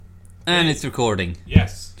And it's recording.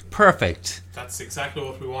 Yes. Perfect. That's exactly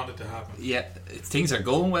what we wanted to happen. Yeah, things are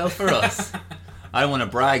going well for us. I don't want to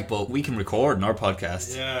brag, but we can record in our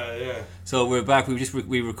podcast. Yeah. So we're back.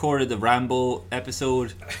 We recorded the Rambo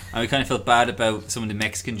episode, and we kind of felt bad about some of the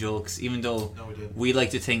Mexican jokes, even though No, we didn't. we like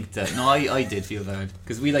to think that. No, I did feel bad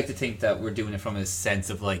because we like to think that we're doing it from a sense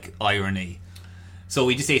of like irony. So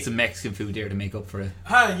we just ate some Mexican food there to make up for it.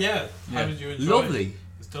 Yeah. How did you enjoy it? Lovely.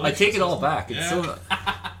 It's I delicious, take it all isn't back. It's so.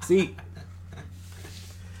 See,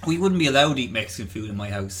 we wouldn't be allowed to eat Mexican food in my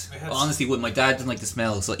house. Honestly, my dad doesn't like the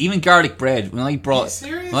smell. So even garlic bread, when I brought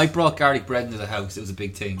garlic bread into the house, it was a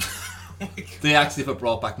big thing. Oh my God. They actually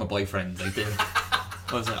brought back my boyfriend. Like,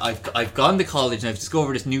 I was like, I've gone to college and I've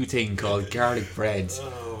discovered this new thing called garlic bread.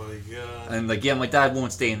 Oh my God. And like, yeah, my dad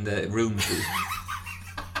won't stay in the room.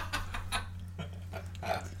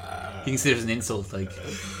 He considers it an insult. Like,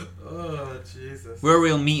 Oh Jesus. we're a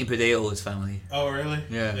real meat and potatoes family. Oh really?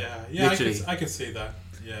 Yeah. Yeah. Literally. I could see that.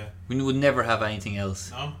 Yeah. We would never have anything else.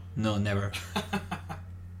 No. No, never.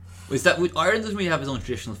 Ireland doesn't really have its own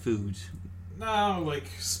traditional food. No, like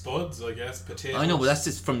spuds, I guess. Potatoes. I know, but that's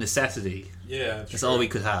just from necessity. Yeah. That's true. all we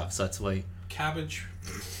could have, so that's why. Cabbage.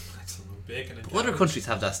 Excellent. Bacon and Other cabbage. countries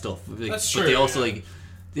have that stuff. Like, That's but true, they also yeah. like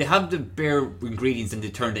they have the bare ingredients and they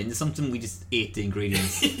turned it into something. We just ate the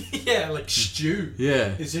ingredients. Yeah, like stew.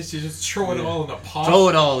 Yeah. It's just you just throw it all in a pot. Throw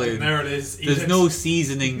it all in. And there it is. Eat There's it. no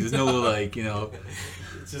seasoning. There's no like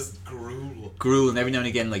It's just gruel. gruel, and every now and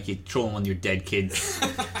again like you throw them on your dead kids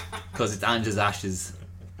because it's Angela's Ashes.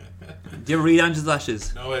 Did you ever read Angela's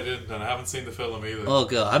Ashes? No, I didn't, and I haven't seen the film either. Oh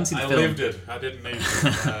god, I haven't seen the I film. lived it. I didn't need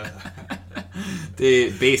it. They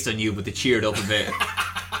based on you, but they cheered up a bit.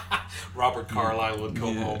 Robert Carlyle would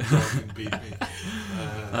come home drunk and beat me.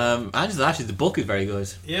 Angela's Ashes, the book is very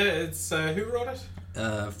good. Yeah, it's who wrote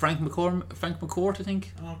it? Frank McCourt, I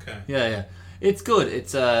think. Okay. Yeah, it's good.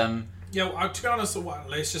 It's Yeah, to be honest,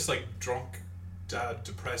 it's just like drunk,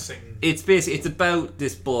 depressing. it's basically it's about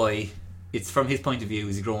this boy. It's from his point of view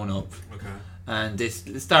as he's growing up, Okay. and they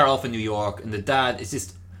start off in New York, and the dad is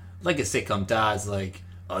just like a sitcom. Dad's like,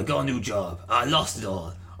 I got a new job. I lost it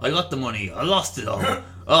all. I got the money. I lost it all.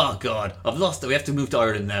 Oh God, I've lost it. We have to move to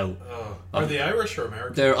Ireland now. Oh. Are they Irish or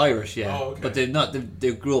American? They're Irish, yeah, Oh, okay. but they're not.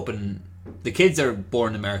 They grew up in. The kids are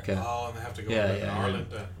born in America. Oh, and they have to go Yeah, to Ireland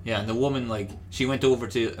then. Yeah, and the woman, like, she went over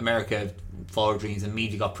to America, followed her dreams, and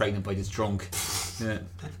immediately got pregnant by this drunk. Yeah.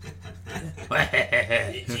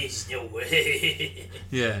 There's no way.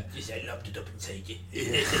 Yeah. Just I locked it up inside you.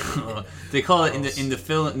 They call it in the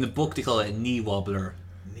film, in the book, they call it a knee wobbler.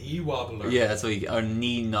 Knee wobbler. Yeah, that's what or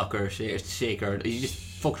knee knocker, shaker. You just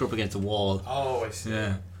fucked her up against a wall. Oh, I see.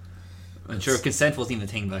 Yeah. And sure, consent wasn't even a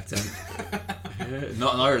thing back then. Yeah,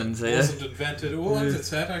 not in Ireland, so It yeah. wasn't invented. What was it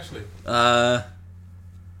set actually?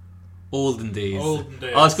 Olden days. Olden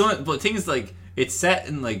days. I was going, but things like it's set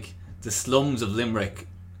in like the slums of Limerick,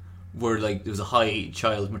 where like there was a high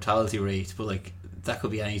child mortality rate, but like that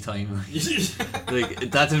could be any time. Like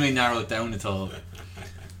that doesn't really narrow it down at all.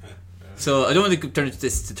 So I don't want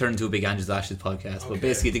to turn into a big Angela's Ashes podcast, but Okay.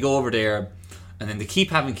 basically they go over there, and then they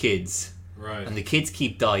keep having kids, Right. and the kids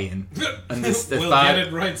keep dying, and the We'll father, get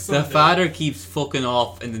it right the someday. father keeps fucking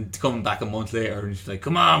off, and then coming back a month later, and she's like,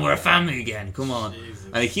 "Come on, we're a family again. Come on." Jesus.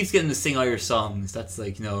 And he keeps getting to sing Irish songs. That's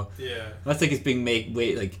like Yeah. that's like his big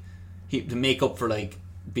to make up for like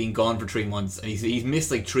being gone for 3 months, and he's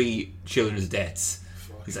missed like 3 children's deaths.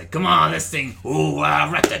 He's like, "Come on, let's sing." Ooh,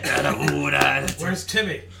 Where's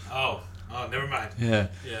Timmy? Oh, never mind. Yeah.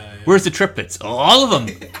 Yeah. Where's the triplets? Oh, all of them.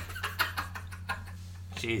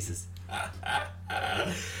 Jesus.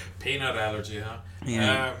 Peanut allergy, huh?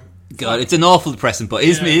 Yeah. God, it's an awful depressing, but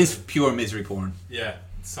it Yeah. is pure misery porn. Yeah.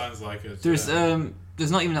 Sounds like it. There's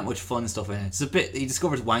not even that much fun stuff in it. It's a bit. He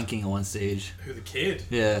discovers wanking at one stage. Who, the kid?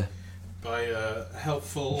 Yeah. By a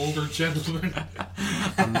helpful older gentleman.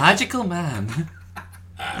 A magical man.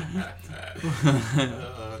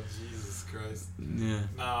 Oh, Jesus Christ. Yeah.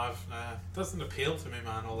 No, doesn't appeal to me,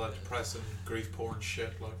 man. All that depressing grief porn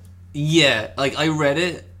shit. Like, Yeah, like I read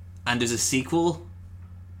it, and there's a sequel,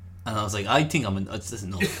 and I was like, I think this is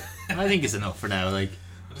enough. I think it's enough for now. Like,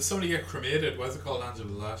 and does somebody get cremated? Why is it called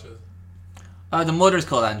Angela's Ashes? the mother's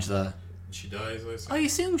called Angela. And she dies, I assume. I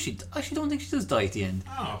assume she. I actually don't think she does die at the end.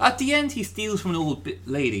 Oh. At the end, he steals from an old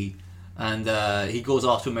lady, and he goes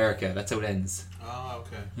off to America. That's how it ends. Oh,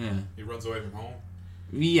 okay. Yeah. He runs away from home.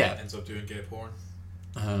 Yeah. Ends up doing gay porn.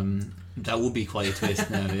 That would be quite a twist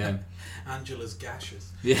now. Yeah. Angela's Gashes.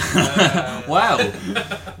 Yeah. Wow.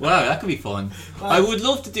 Wow, that could be fun. I would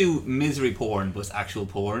love to do misery porn, but it's actual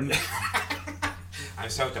porn. I'm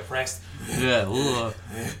so depressed. Yeah.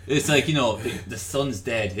 It's like, the son's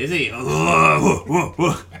dead, is he?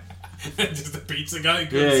 Just the pizza guy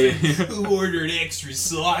comes Yeah, in. yeah. Who ordered extra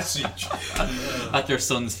sausage? At their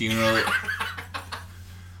son's funeral.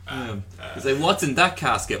 He's like, what's in that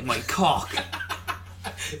casket? My cock.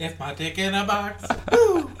 If my dick in a box.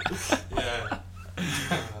 Woo! Yeah.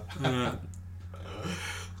 Oh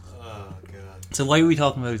god. So why are we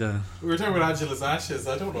talking about We were talking about Angela's ashes.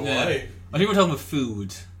 I don't know Yeah. why. I think we're talking about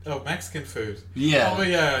food. Oh, Mexican food. Yeah. Oh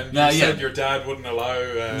yeah. And Nah, you yeah. said your dad wouldn't allow.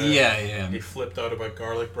 Yeah. He flipped out about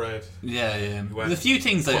garlic bread. Yeah. went- There's a few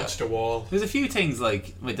things like Punched a wall. there's a few things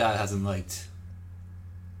like my dad hasn't liked.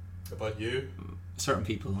 About you. Certain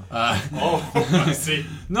people. Oh, I see.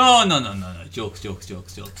 No. Jokes.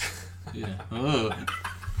 Yeah. Oh.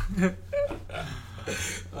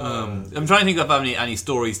 I'm trying to think if I have any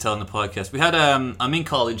stories to tell on the podcast. We had I'm in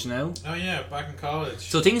college now, Oh yeah, back in college.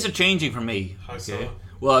 so things are changing for me. How so?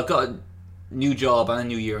 Well, I've got a new job and a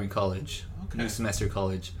new year in college, Okay. new semester of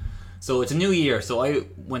college. So it's a new year. So I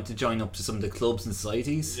went to join up to some of the clubs and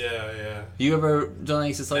societies. Yeah. You ever done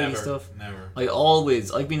any society Never. stuff? Never.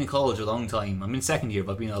 I've been in college a long time. I'm in second year,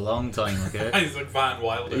 but I've been a long time. Okay. He's like Van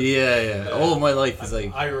Wilder. Yeah. All my life is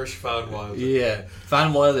like. Irish Van Wilder. Yeah,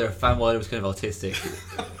 Van Wilder was kind of autistic.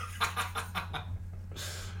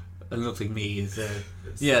 It looked like me.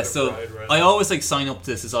 Yeah, so I always like sign up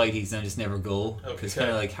to societies and I just never go. Okay. It's kind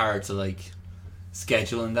of like hard to like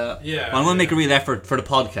schedule and that. Yeah, But I'm gonna make yeah. a real effort for the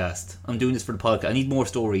podcast. I'm doing this for the podcast. I need more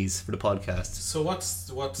stories for the podcast. So what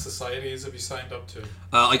societies have you signed up to?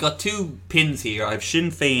 I got 2 pins here. I have Sinn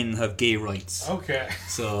Féin, have gay rights. Okay.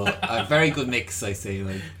 So a very good mix, I say.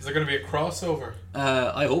 Like, Is there going to be a crossover?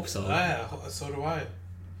 I hope so. Yeah, so do I.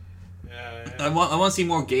 Yeah. I want to see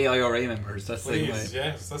more gay IRA members. That's Please, like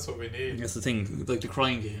yes, that's what we need. that's the thing, like the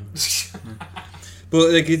crying game.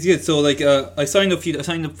 But like it's good. So like I signed up for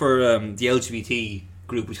the LGBT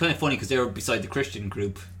group, which is kind of funny because they were beside the Christian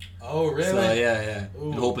group. Oh, really? So yeah,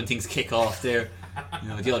 Ooh. and hoping things kick off there. You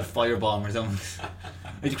know, the odd firebomb or something.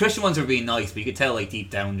 Like, the Christian ones were being nice, but you could tell like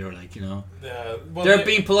deep down they're like, you know, Well, they're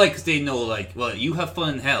being polite because they know like, well, you have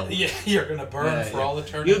fun in hell. Yeah, you're going to burn Yeah, for yeah. all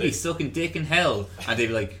eternity. You'll be sucking dick in hell, and they'd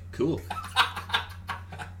be like, cool.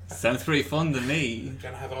 Sounds pretty fun to me. You're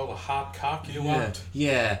going to have all the hot cock you want.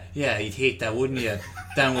 Yeah, you'd hate that, wouldn't you?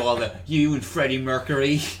 Down with all the you and Freddie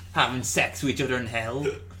Mercury having sex with each other in hell,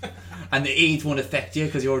 and the AIDS won't affect you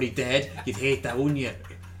because you're already dead. You'd hate that, wouldn't you?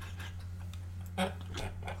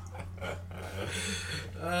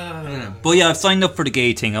 But yeah, I've signed up for the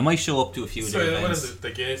gay thing. I might show up to a few of So their what events. is it?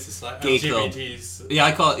 The gay society? Gay club. LGBTs. Yeah,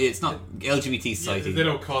 I call it. It's not LGBT society. They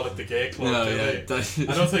don't call it the gay club, No, do yeah, they? that-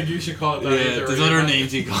 I don't think you should call it that Yeah, either. there's really. other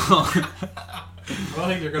names you call. I don't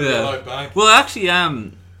think you're going to be allowed back. Well, I actually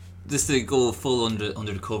am. Just to go full under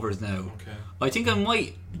the covers now. Okay. I think I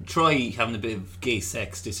might try having a bit of gay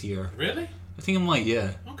sex this year. Really? I think I might,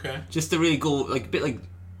 yeah. Okay. Just to really go like a bit like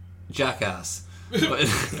Jackass. But,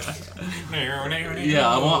 yeah,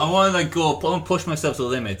 I want to like go. I want to push myself to the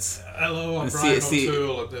limits. Hello, I'm And Brian see-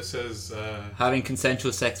 O'Toole, and this is. Having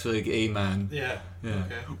consensual sex with a gay man. Yeah. Yeah.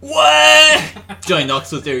 Okay. What? Johnny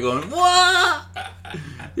Knoxville's there going, what?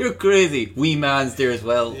 You're crazy. Wee man's there as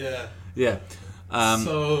well. Yeah. Yeah.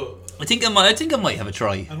 So. I think I might have a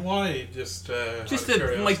try. And why? Just Just out of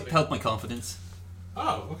to might curiosity? help my confidence.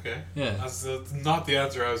 Oh, okay. Yeah. That's not the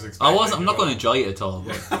answer I was expecting. I'm not going to enjoy it at all.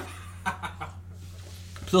 But.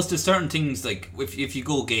 Plus, there's certain things like if you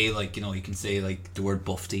go gay, like you know, you can say like the word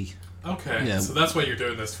buffy. Okay. Yeah. So that's what you're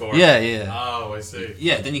doing this for. Yeah. Oh, I see.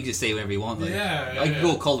 Yeah, then you can just say whatever you want. Like, Yeah, I could yeah.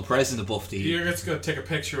 go call the president a buffy. You're just going to take a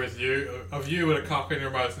picture with you with a cock in your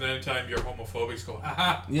mouth, and anytime you're homophobic, just go,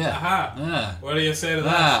 aha, Yeah. aha. Ah. What do you say to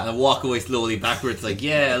that? Ah, and I walk away slowly backwards, like,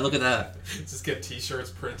 yeah, look at that. Just get T-shirts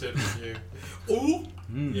printed with you. Ooh,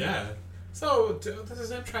 yeah. So this is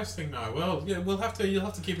interesting now. Well, yeah, you'll have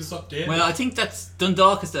to keep us updated. Well, I think that's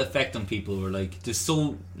Dundalk has the effect on people where like there's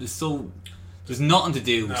nothing to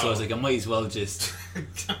do, No. so I was like, I might as well just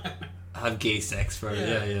have gay sex for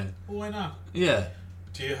Yeah. yeah. Well, why not? Yeah.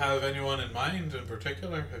 Do you have anyone in mind in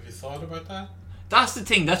particular? Have you thought about that? That's the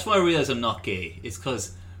thing. That's why I realize I'm not gay. It's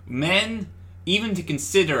because men, even to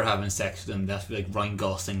consider having sex with them, they have to be like Ryan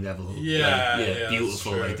Gosling level. Yeah, like, yeah, that's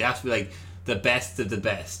beautiful. true. Like they have to be like the best of the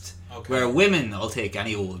best. Okay. Where women, I'll take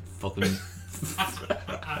any old fucking.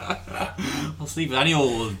 I'll sleep with any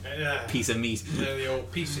old Yeah. piece of meat. Yeah, the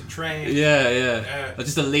old piece of trash. Yeah. Or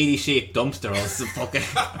just a lady-shaped dumpster. I'll just fucking.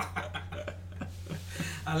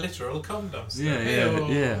 A literal cum dumpster.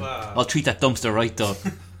 Yeah. Wow. I'll treat that dumpster right though.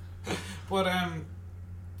 But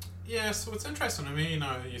yeah. So it's interesting to me. You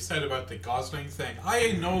know, you said about the Gosling thing.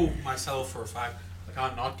 I know myself for a fact, like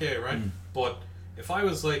I'm not gay, right? But if I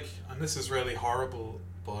was like, and this is really horrible,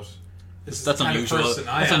 but this is That's the kind unusual. of person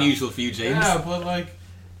I That's am. unusual for you, James. Yeah, but like,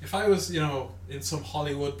 if I was, in some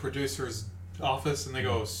Hollywood producer's office and they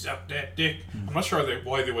go, suck that dick, I'm not sure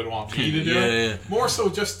why they would want me to do it. Yeah. More so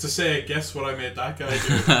just to say, guess what I made that guy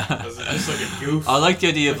do. As just like a goof. I like the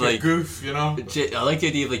idea of a goof, I like the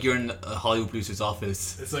idea of you're in a Hollywood producer's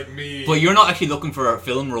office. It's like me. But you're not actually looking for a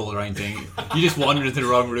film role or anything. You just wandered into the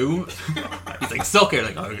wrong room. He's like, suck it.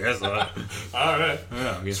 Like, oh, I guess not. Alright.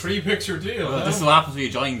 Yeah, I guess 3-picture deal. Well, this is what happens when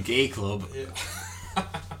you join gay club. Yeah.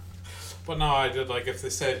 But no, I did if they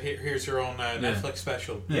said, here's your own Netflix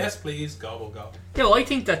special. Yeah. Yes, please, gobble, gobble. Yeah, well, I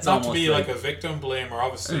think that's Not almost to be like a victim blamer.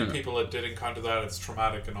 Obviously, Yeah. people that did encounter that, it's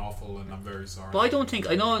traumatic and awful, and I'm very sorry. But I don't think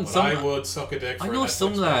I know. In But some, I would suck a dick. For I a know Netflix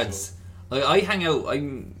some special. lads. Like I'm hanging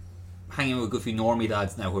out with a good few normie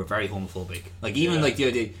lads now who are very homophobic. Like even Yeah. like the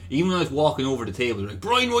other day, even when I was walking over the table, they're like,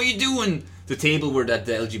 Brian, what are you doing? The table where that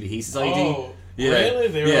the LGBT society. Oh, Yeah. really?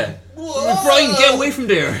 They were Yeah. like, whoa! Brian, get away from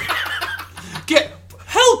there. Get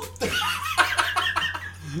help.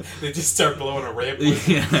 They just start blowing a rape.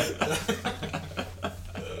 Yeah.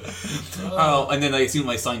 Oh, and then I assume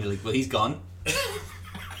I signed it like, well, he's gone.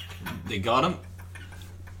 They got him.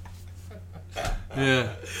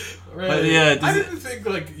 Yeah. Really? yeah, I does didn't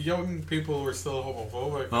think young people were still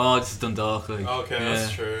homophobic. Oh, this is Dundalk. Like, Okay, yeah.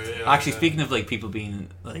 that's true. Yeah, Actually, yeah. speaking of people being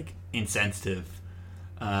insensitive,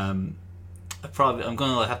 I'm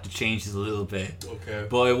gonna have to change this a little bit. Okay.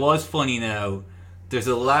 But it was funny now. There's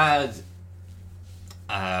a lad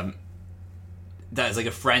that is like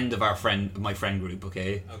a friend of my friend group,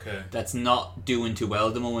 okay? Okay. That's not doing too well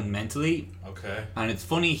at the moment mentally. Okay. And it's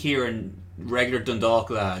funny hearing regular Dundalk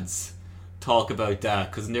lads talk about that,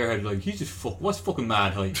 because in their head, he's just what's fucking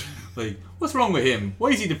mad, what's wrong with him? Why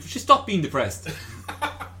is he just stop being depressed?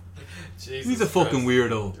 Jesus He's a fucking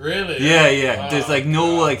Christ. weirdo. Really? Yeah. Oh, There's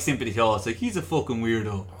no God. sympathy at all. It's he's a fucking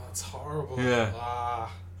weirdo. Oh, it's horrible. Yeah.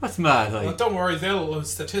 Ah. That's mad, Well, don't worry.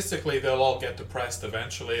 Statistically they'll all get depressed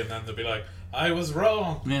eventually, and then they'll be like, "I was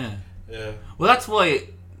wrong." Yeah. Yeah. Well, that's why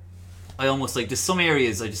I almost there's some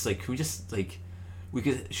areas I just can we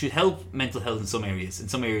just should help mental health in some areas. In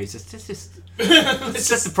some areas, just let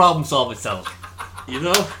the problem solve itself. You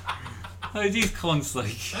know? These cunts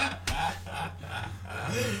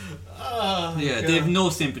Oh, yeah, God. they have no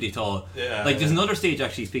sympathy at all. Yeah. There's another stage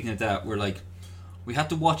actually. Speaking of that, where we had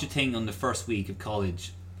to watch a thing on the first week of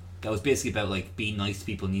college that was basically about being nice to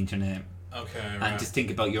people on the internet. Okay. And Right. just think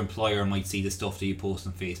about your employer might see the stuff that you post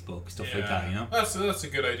on Facebook, stuff like that, you know? That's a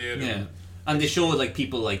good idea. To Yeah. And they showed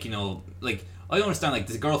people I don't understand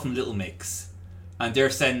there's a girl from Little Mix and they're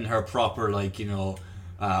sending her proper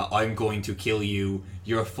I'm going to kill you,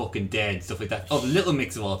 you're fucking dead, stuff like that. Oh, the Little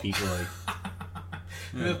Mix of all people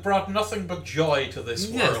It brought nothing but joy to this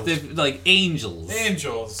Yes, world. they're angels.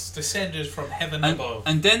 Angels descended from heaven And, above.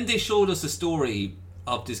 and then they showed us a story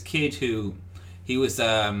of this kid who he was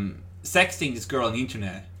sexting this girl on the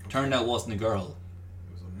internet. Turned out it wasn't a girl.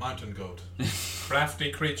 It was a mountain goat.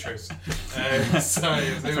 Crafty creatures. Sorry.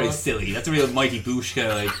 That's very silly. That's a real Mighty Boosh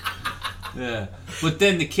guy. Yeah. But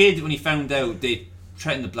then the kid, when he found out, they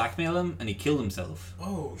threatened to blackmail him, and he killed himself.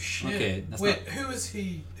 Oh shit! Okay, that's Wait, who is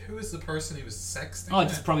he? Who is the person he was sexting? Oh, with?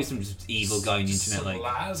 just probably some just evil guy on the Just internet, some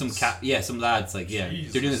lads? some lads,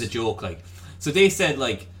 Jesus. they're doing it as a joke, So they said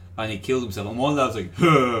and he killed himself, and one lad's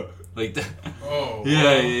huh, like that. Oh.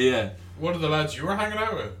 Yeah. What are the lads you were hanging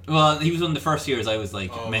out with? Well, he was one of the first years I was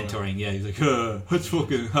mentoring. Yeah, he's that's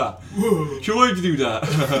fucking Sure, why'd you do that?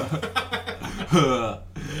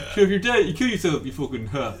 Sure, if you're dead, you kill yourself. You fucking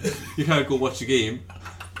you can't go watch the game.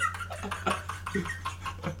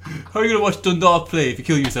 How are you gonna watch Dundalk play if you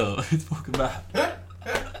kill yourself? It's fucking bad.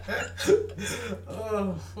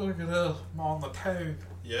 Oh, fucking hell. I'm on the town.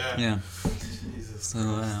 Yeah. Yeah. Jesus. So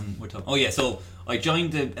we're talking. Oh yeah. So I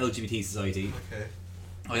joined the LGBT society. Okay.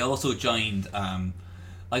 I also joined.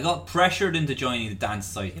 I got pressured into joining the dance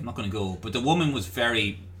society. I'm not going to go, but the woman was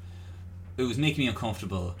very. It was making me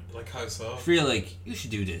uncomfortable. Like how so? I feel like you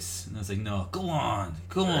should do this, and I was like, no, go on.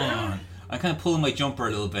 I kind of pulling my jumper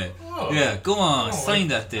a little bit. Oh. Yeah, go on, Oh, sign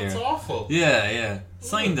that there. That's awful. Yeah,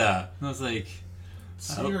 sign that. And I was like,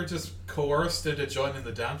 So you were just coerced into joining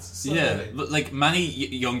the dance society? yeah, but like many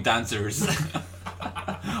young dancers,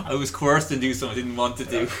 I was coerced into do something I didn't want to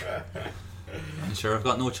do. I'm sure I've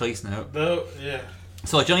got no choice now. No, yeah.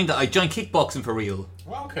 So I joined kickboxing for real.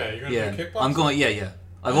 Well, okay, you're gonna Yeah, do kickboxing? I'm going. Yeah.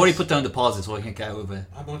 I've already put down deposit, so I can get out of it.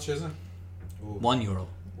 How much is it? Ooh. €1.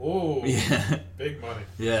 Oh, Yeah, big money.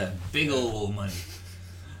 yeah, big old money.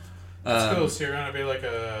 That's cool. So you're gonna be like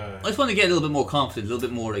a. I just want to get a little bit more confident, a little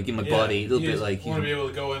bit more in my body, a little bit You want to be able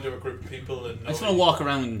to go into a group of people and. I just want to walk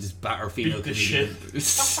around and just batter female Beat the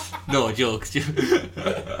comedians. No jokes. I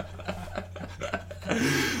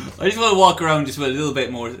just want to walk around just with a little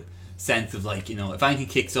bit more sense of like, you know, if anything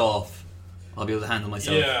kicks off, I'll be able to handle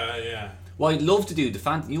myself. Yeah. What I'd love to do,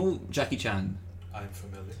 you know Jackie Chan? I'm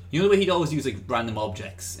familiar. You know the way he'd always use like random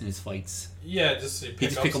objects in his fights? Yeah, just He'd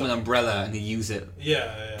just pick up an umbrella and he'd use it.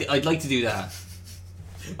 Yeah. I'd like to do that.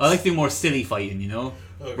 I like to do more silly fighting, you know?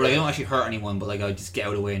 Okay. Where I don't actually hurt anyone, but like I just get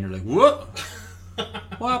out of the way and they're like, what?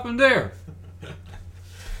 What happened there?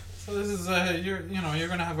 So this is you're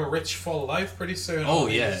gonna have a rich, full life pretty soon. Oh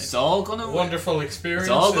yeah, it's all gonna wonderful experience.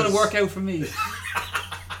 It's all gonna work out for me.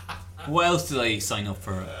 What else did I sign up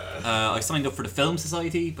for? I signed up for the Film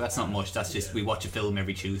Society, but that's not much. That's just we watch a film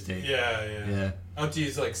every Tuesday. Yeah. How do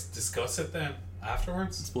you like discuss it then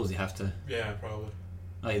afterwards? I suppose you have to. Yeah, probably.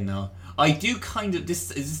 I don't know. I do kind of.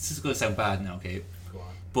 This is going to sound bad now, okay? Go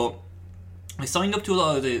on. But I signed up to a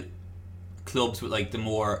lot of the clubs with like the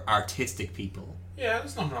more artistic people. Yeah,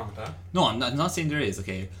 there's nothing wrong with that. No, I'm not saying there is,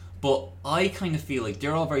 okay? But I kind of feel like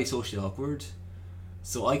they're all very socially awkward.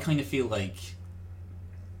 So I kind of feel like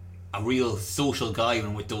a real social guy when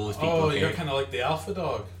I'm with those people. Oh, okay? you're kind of like the alpha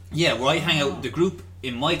dog. Yeah, where I hang out, the group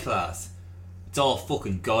in my class, it's all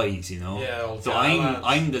fucking guys, you know? Yeah, all so lads.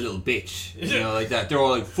 I'm the little bitch, you know, like that. They're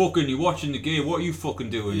all like, fucking, you watching the game, what are you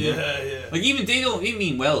fucking doing? Yeah. Like, even they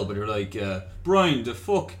mean well, but they're like, Brian, the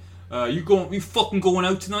fuck, you fucking going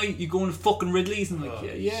out tonight? You going to fucking Ridley's? And I'm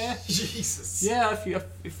like, yeah. Jesus. Yeah,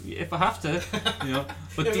 if I have to, you know.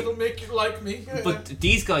 But if it'll make you like me. but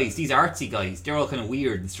these guys, these artsy guys, they're all kind of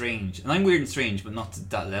weird and strange. And I'm weird and strange, but not to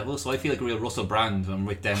that level. So I feel like a real Russell Brand when I'm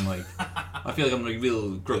with them. Like, I feel like I'm like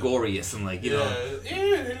real Gregorius and like, you know. Yeah,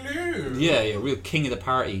 hello. Yeah, real king of the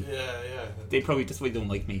party. Yeah. They probably that's why they don't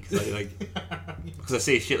like me because I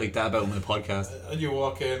say shit like that about them in the podcast. And you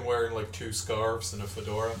walk in wearing like 2 scarves and a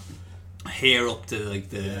fedora. Hair up to like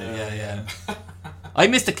the yeah. I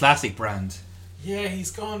miss the classic Brand. Yeah,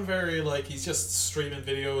 he's gone very like he's just streaming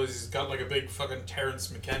videos. He's got like a big fucking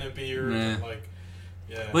Terrence McKenna beard. Yeah. And, like,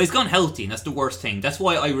 yeah. Well, he's gone healthy, and that's the worst thing. That's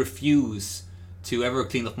why I refuse to ever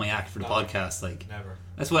clean up my act for the podcast. Like, Never.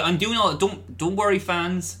 that's why I'm doing all. Don't worry,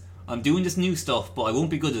 fans. I'm doing this new stuff, but I won't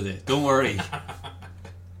be good at it. Don't worry.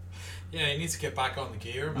 Yeah, he needs to get back on the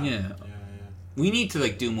gear, man. Yeah. We need to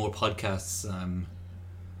like do more podcasts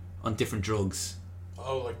on different drugs.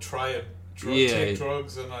 Oh, like try it. Take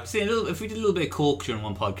drugs and like. See, if we did a little bit of coke during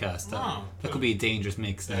one podcast, that could be a dangerous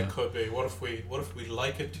mix. Yeah, it could be. What if we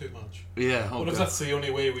like it too much? Yeah. What if that's the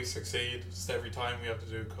only way we succeed? Just every time we have to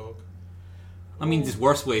do coke. I mean, there's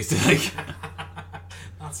worse ways to like.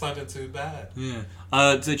 Not sounding too bad. Yeah.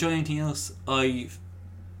 Did I join anything else?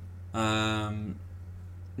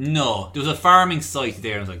 No. There was a farming site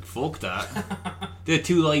there. I was like, fuck that. They had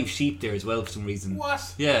 2 live sheep there as well for some reason.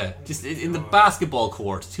 What? Yeah, just in the basketball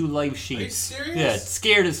court, 2 live sheep. Are you serious? Yeah,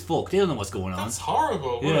 scared as fuck. They don't know what's going on. That's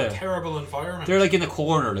horrible. What a terrible environment. They're like in a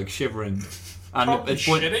corner, like shivering. And Probably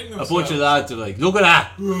a bunch of lads are like, look at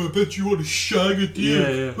that! I bet you want to shag it,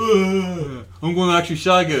 yeah. I'm going to actually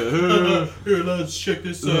shag it. Here, lads, check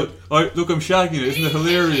this out. Look, I'm shagging it. Isn't it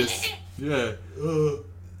hilarious? Yeah.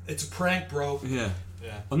 It's a prank, bro. Yeah.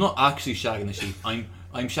 I'm not actually shagging a sheep.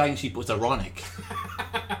 I'm shagging sheep, but it's ironic.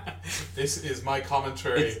 This is my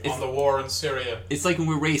commentary on the war in Syria. It's like when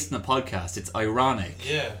we're racing a podcast. It's ironic.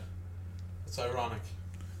 Yeah. It's ironic.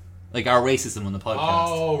 Like our racism on the podcast.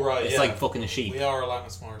 Oh, right, It's like fucking a sheep. We are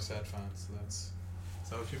Alanis Morissette fans. Is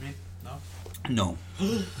that what you mean? No? No.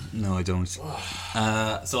 No, I don't.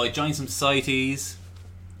 So I joined some societies.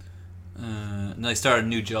 And I started a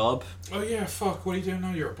new job. Oh yeah, fuck. What are you doing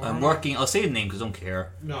now? You're a barman? I'm working. I'll say the name because I don't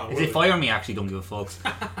care. No. If they fire me, I actually don't give a fuck.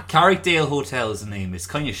 Carrickdale Hotel is the name. It's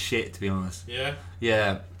kind of shit, to be honest. Yeah?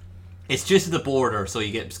 Yeah. It's just at the border, so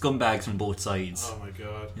you get scumbags from both sides. Oh my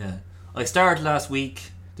god. Yeah. I started last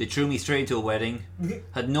week. They threw me straight into a wedding.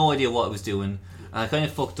 Had no idea what I was doing. And I kind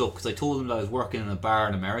of fucked up because I told them that I was working in a bar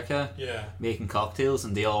in America. Yeah. Making cocktails,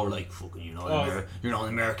 and they all were like, fucking, you're not in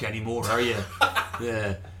America anymore, are you?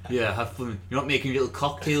 Yeah, have fun. You're not making little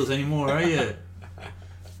cocktails anymore, are you?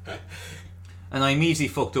 And I immediately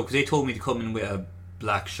fucked up because they told me to come in with a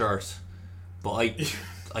black shirt. But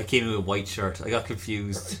I came in with a white shirt. I got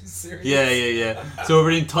confused. Are you serious? Yeah. So over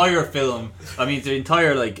the entire film, the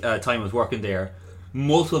entire time I was working there,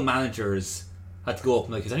 multiple managers had to go up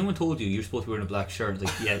and like, has anyone told you you're supposed to be wearing a black shirt?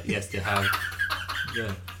 Like, yeah, yes, they have.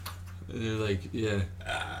 Yeah. They're like, yeah.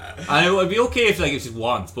 And it would be okay if like it was just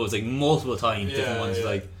once, but it was like multiple times, different ones. Yeah.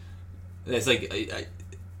 Like, it's like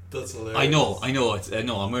That's hilarious. I know.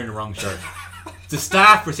 I'm wearing the wrong shirt. The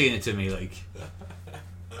staff were saying it to me like.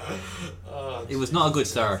 It was not a good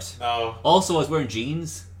start. No. Also, I was wearing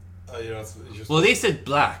jeans. Well, they said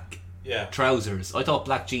black trousers. I thought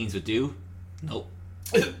black jeans would do. Nope.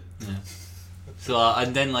 Yeah. So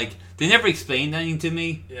and then like They never explained anything to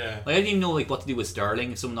me. Yeah. Like, I didn't even know like what to do with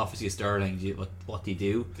sterling. If someone offers you sterling, what do you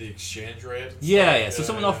do? The exchange rate. And Yeah, stuff. yeah. So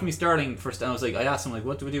someone offered me sterling first, and I was like, I asked them like,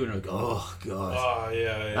 what do we do? And they're like, oh god. Oh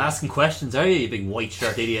yeah. Asking questions, are you, you big white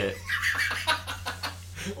shirt idiot?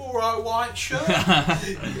 All right, white shirt.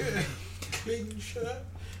 Yeah. Clean shirt.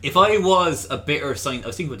 If I was a bitter science, I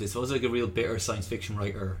was thinking about this. If I was like a real bitter science fiction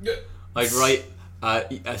writer, Yeah. I'd write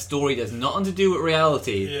a story that's nothing to do with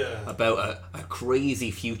reality Yeah. about a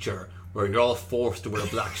crazy future where you're all forced to wear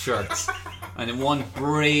black shirts, and then one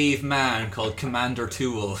brave man called Commander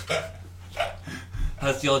Tool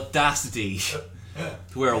has the audacity to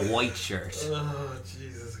wear a white shirt, Oh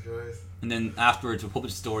Jesus Christ. and then afterwards we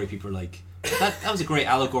publish a story. People are like, that was a great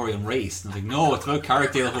allegory on race. And I was like, no, it's about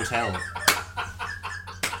Carrickdale Hotel.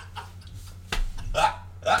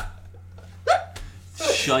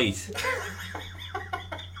 Shite.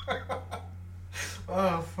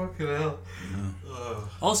 Oh fucking hell. Oh.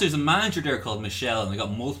 Also, there's a manager there called Michelle, and I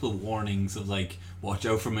got multiple warnings of like, watch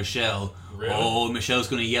out for Michelle. Really? Oh, Michelle's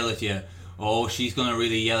gonna yell at you. Oh, she's gonna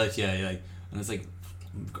really yell at you. Like, and it's like,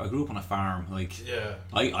 I grew up on a farm. Like, Yeah.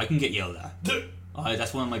 I can get yelled at.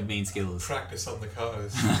 That's one of my main skills. Practice on the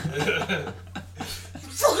cows. Fucking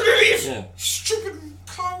idiot! Yeah. Stupid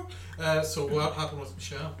cow! So what happened with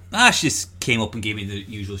Michelle? She just came up and gave me the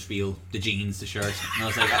usual spiel, the jeans, the shirt, and I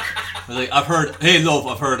was like, I've heard. Hey, love,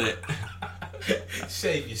 I've heard it.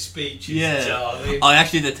 Save your speeches, Yeah. Charlie. I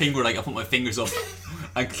actually did the thing where like I put my fingers up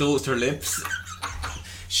and closed her lips.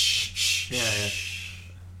 Shh. Yeah.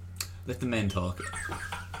 Let the men talk.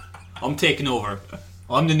 I'm taking over.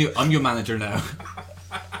 I'm your manager now.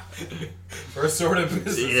 First order of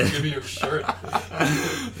business, Yeah. give me your shirt.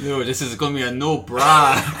 No, this is going to be a no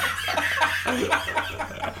bra.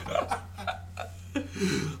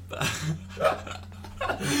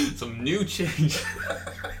 Some new change.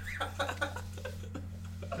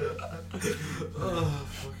 Oh,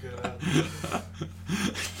 fucking hell.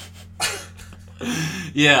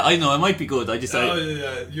 Yeah, I know, it might be good. I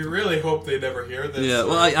Yeah. You really hope they never hear this. yeah,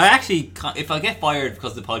 well, I actually, if I get fired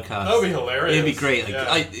because of the podcast, That would be hilarious. it'd be great. Like,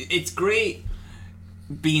 Yeah. it's great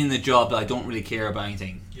being in a job that I don't really care about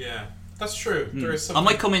anything. Yeah, that's true. There is I something.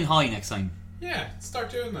 might come in high next time. Yeah,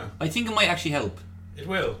 start doing that. I think it might actually help. It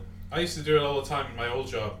will. I used to do it all the time in my old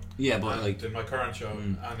job. Yeah, but and like, in my current job,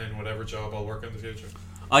 and in whatever job I'll work in the future.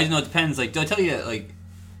 I don't know. It depends. Like, did I tell you? Like,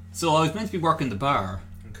 so I was meant to be working the bar.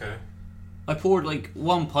 Okay. I poured like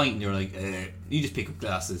 1 pint, and they were like, "You just pick up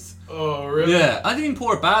glasses." Oh, really? Yeah, I didn't even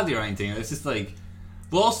pour it badly or anything. It's just like,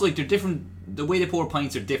 but also like they're different. The way they pour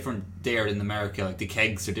pints are different there in America. Like the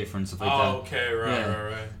kegs are different, stuff like that. Oh, okay, right, Yeah.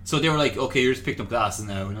 right. So they were like, "Okay, you're just picking up glasses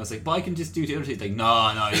now," and I was like, "But I can just do the other thing." Like,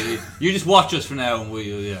 no, you just watch us for now, and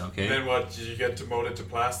yeah, okay. And then what? Did you get demoted to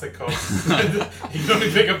plastic cups? You can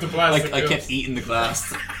only pick up the plastic I cups. kept eating the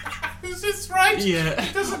glass. Is this right? Yeah.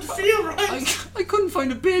 It doesn't feel right. I couldn't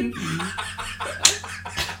find a bin.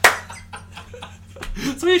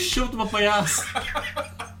 So I just shoved them up my ass.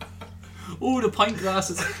 Oh, the pint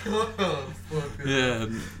glasses. Oh, fuck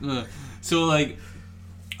it. Yeah. So like,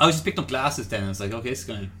 I was just picking up glasses then. I was like, okay, it's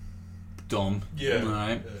kind of dumb. Yeah.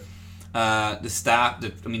 Alright. Yeah. The staff, the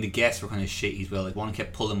guests were kind of shitty as well. Like one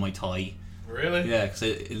kept pulling my tie. Really? Yeah, because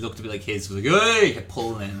it looked a bit like his. It was like, hey, he kept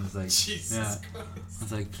pulling it. I was like, Jesus yeah. Christ. I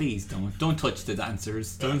was like, please don't touch the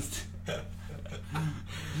dancers. Don't.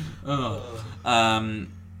 Oh.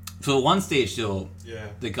 So at one stage though, Yeah.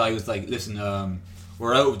 the guy was like, listen,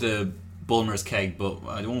 we're out of the Bulmer's keg, but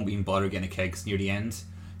I won't even bother getting a keg 'cause it's near the end.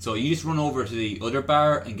 So you just run over to the other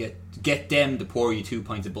bar and get them to pour you 2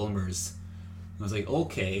 pints of Bulmer's. I was like,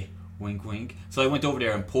 okay, wink wink. So I went over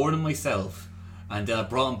there and poured them myself, and then I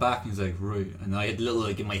brought them back and he's like, right. And I had a little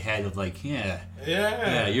like in my head of like, yeah,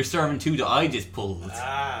 you're serving 2 that I just pulled.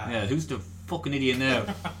 Ah. Yeah, who's the fucking idiot now?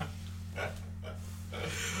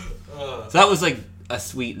 Oh, So that was like a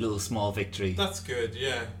sweet little small victory. that's good,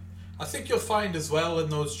 yeah. I think you'll find as well in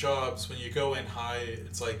those jobs when you go in high,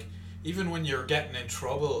 it's like, even when you're getting in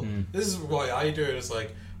trouble, this is why I do it, it's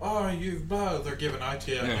like, oh, they're giving out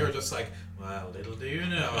to you, and Yeah. you're just like, well, little do you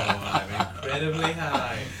know, I'm incredibly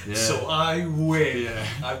high, Yeah. so I win. Yeah.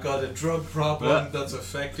 I've got a drug problem Yeah. that's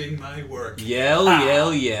affecting my work. Yell,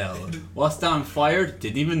 yell, yell. What's down fired?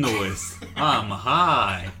 Didn't even notice. I'm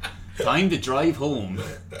high. Time to drive home.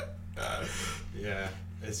 Yeah,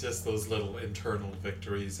 it's just those little internal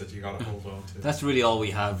victories that you gotta hold on to. That's really all we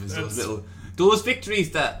have is That's- those victories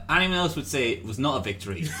that anyone else would say was not a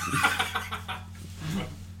victory.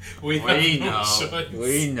 We have We no know. choice.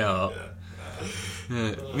 We know.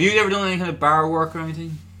 Have you ever done any kind of bar work or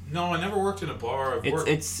anything? No, I never worked in a bar. I've worked.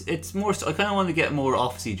 It's more. I kind of want to get a more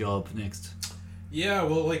officey job next. Yeah,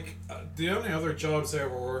 well, like, the only other jobs I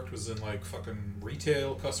ever worked was in, like, fucking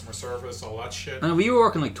retail, customer service, all that shit. And we were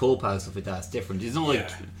working like toll paths, stuff like that. It's different. It's not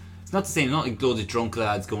like it's not the same. Not like loads of drunk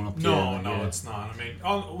lads going up to No, you. no, it's not. I mean,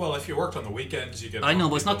 well, if you worked on the weekends, you get. I know,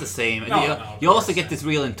 but it's not the same. You also get this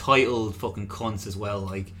real entitled fucking cunts as well.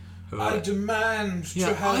 Like, I demand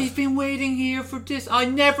to have. I've been waiting here for this. I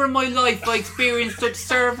never in my life I experienced such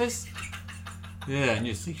service. Yeah, and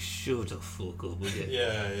you're just like, shut the fuck up, will you?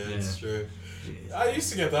 Yeah, it's true. I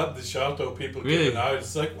used to get that in the shop though. People Really? giving out.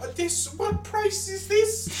 It's like, what price is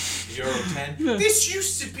this? €10. Yeah. This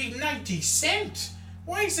used to be 90 cents.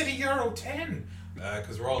 Why is it €10?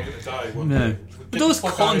 Because we're all gonna die. One day. But those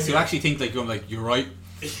cunts who actually think like you're right.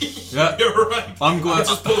 Yeah, you're right. I'm going to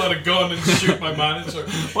just pull out a gun and shoot my manager.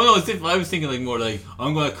 Well, no, it's different. I was thinking like more like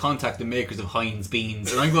I'm going to contact the makers of Heinz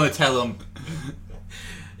beans and I'm going to tell them.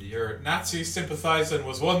 Your Nazi sympathising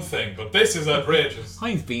was one thing, but this is outrageous.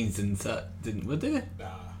 Heinz beans didn't would they? Nah.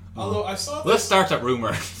 Although I saw Let's start that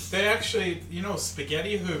rumor. They actually,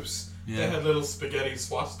 spaghetti hoops. Yeah. They had little spaghetti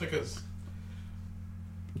swastikas.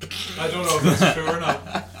 I don't know if that's true or not.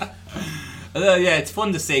 Yeah, it's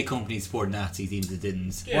fun to say companies support Nazis even if they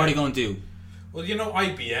didn't. Yeah. What are they going to do? Well,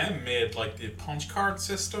 IBM made like the punch card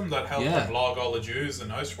system that helped them log all the Jews in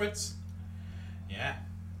Auschwitz. Yeah.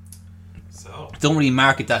 So Don't really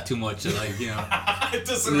market that too much, like it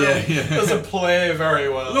doesn't doesn't play very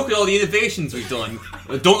well. Look at all the innovations we've done.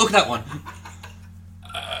 Don't look at that one.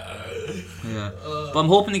 Yeah, but I'm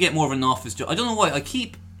hoping to get more of an office job. I don't know why I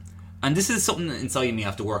keep, and this is something inside me I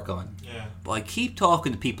have to work on. Yeah. But I keep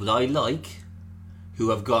talking to people that I like, who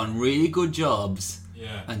have gotten really good jobs.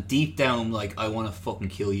 Yeah. And deep down, like, I want to fucking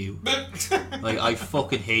kill you. Like, I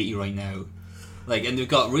fucking hate you right now. Like, and they've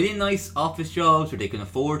got really nice office jobs where they can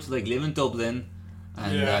afford to, like, live in Dublin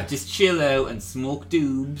and just chill out and smoke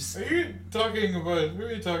doobs. Are you talking about... Who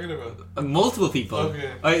are you talking about? Multiple people.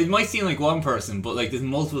 Okay. It might seem like one person, but, like, there's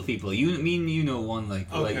multiple people. Me and you know one,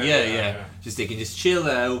 like, Okay, like yeah. Just, they can just chill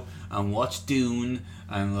out and watch Dune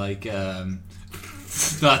and, like,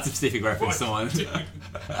 that's a specific reference to someone.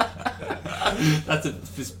 That's a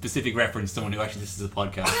specific reference to someone who actually listens to the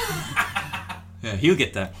podcast. Yeah, he'll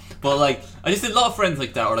get that. But like, I just had a lot of friends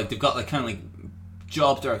like that, or like they've got like kind of like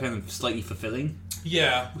jobs that are kind of slightly fulfilling.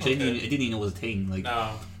 Yeah, which I didn't even know was a thing. Like,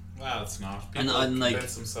 no, well, it's not. People and like,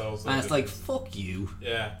 themselves. And it's like, fuck you.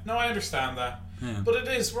 Yeah, no, I understand that. Yeah. But it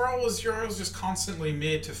is. You're always just constantly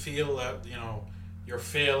made to feel that you're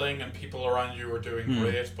failing and people around you are doing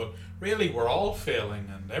great, but really we're all failing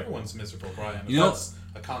and everyone's miserable, Brian. That's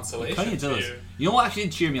a consolation kind of to does. you. You know what actually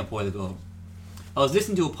did cheer me up a while ago? I was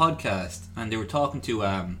listening to a podcast and they were talking to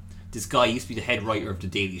this guy who used to be the head writer of The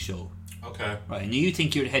Daily Show. Okay. Right, and you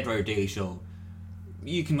think you're the head writer of The Daily Show,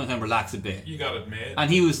 you can kind of relax a bit. You got it, mate. And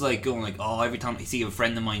he was like going like, oh, every time I see a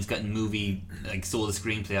friend of mine's getting movie like sold a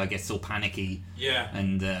screenplay, I get so panicky. Yeah.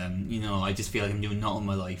 And I just feel like I'm doing nothing in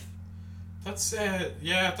my life. That's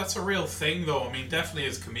that's a real thing though. I mean, definitely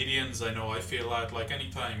as comedians, I know I feel that like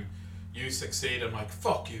anytime you succeed, I'm like,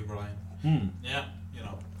 fuck you, Brian. Yeah,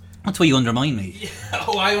 That's why you undermine me. Yeah.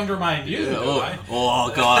 Oh, I undermine you.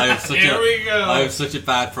 Oh god, I have such a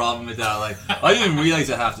bad problem with that. Like, I don't even realize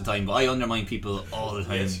it half the time, but I undermine people all the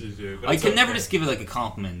time. Yes, you do. I can never just give it like a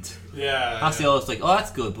compliment. Yeah. I say always like, oh, that's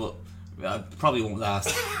good, but probably won't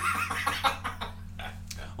last.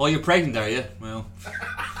 Oh, you're pregnant, are you? Well.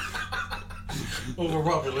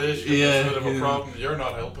 Overpopulation is a bit of a problem. You're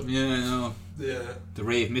not helping. Yeah, I know. Yeah. The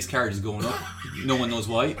rate of miscarriage is going up. No one knows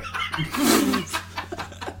why.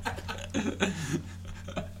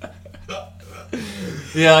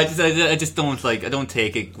 Yeah, I just don't like. I don't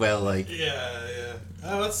take it well. Like. Yeah.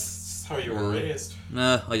 Oh, that's how you were raised.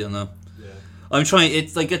 Nah, I don't know. Yeah. I'm trying.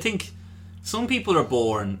 It's like I think some people are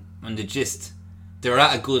born and they're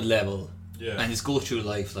at a good level. Yeah. And just go through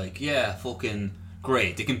life like, yeah, fucking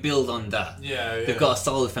great. They can build on that. Yeah. They've got a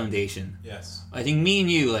solid foundation. Yes. I think me and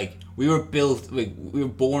you, like, we were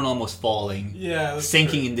born almost falling. Yeah.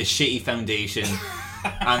 Sinking in the shitty foundation.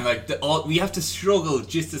 And like we have to struggle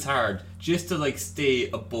just as hard just to like stay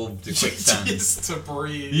above the quicksand. Just to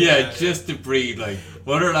breathe. Yeah, just to breathe. Like,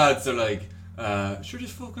 other lads are like, sure,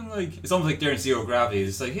 just fucking like, it's almost like they're in zero gravity.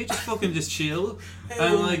 It's like, hey, just fucking just chill,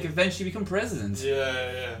 and like eventually become president.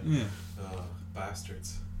 Yeah. Oh,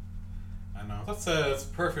 bastards. I know. That's a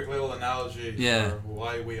perfect little analogy for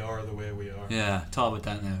why we are the way we are. Yeah, talk about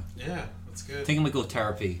that now. Yeah, that's good. I think I might go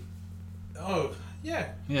therapy. Oh, yeah.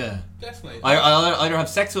 Yeah. Definitely. I'll either have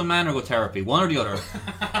sex with a man or go therapy. One or the other.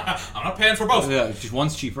 I'm not paying for both. Yeah, just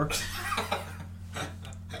one's cheaper.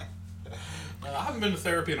 I haven't been to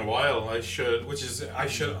therapy in a while. I should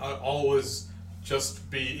always just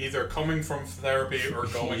be either coming from therapy or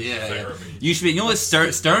going to therapy. You should be. You know what?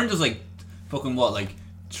 Stern does like fucking what, like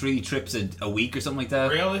 3 trips a week or something like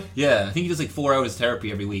that. Really? Yeah, I think he does like 4 hours of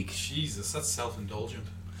therapy every week. Jesus, that's self-indulgent.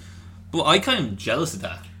 But I kind of jealous of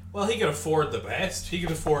that. Well, he could afford the best. He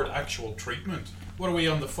could afford actual treatment. What are we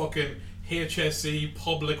on the fucking HSE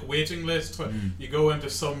public waiting list? You go into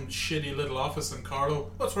some shitty little office in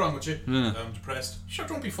Carlo. What's wrong with you? Yeah. I'm depressed. Sure,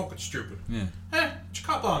 don't be fucking stupid. Yeah. Would you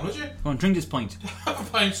cop on, would you? Come on, drink this pint. Have a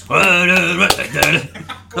pint.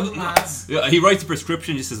 Good mass. Yeah, he writes a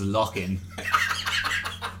prescription just as a lock-in.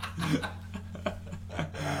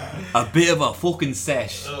 A bit of a fucking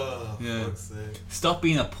set. Oh, Yeah. fuck's sake. Stop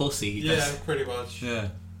being a pussy. Yeah, pretty much. Yeah.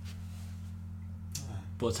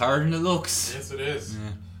 But it's harder than it looks. Yes, it is.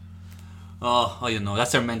 Yeah. Oh, I don't know.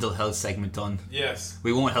 That's our mental health segment done. Yes.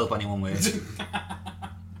 We won't help anyone with it.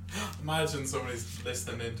 Imagine somebody's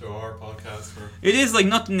listening into our podcast for... It is like,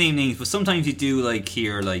 not to name names, but sometimes you do like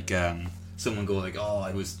hear like someone go like, oh,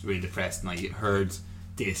 I was really depressed and I heard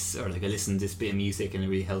this, or like I listened to this bit of music and it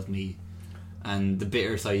really helped me. And the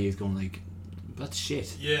bitter side is going like, that's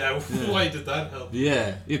shit. Yeah, why did that help?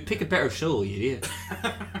 Yeah, you pick a better show, you idiot.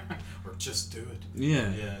 Or just do it.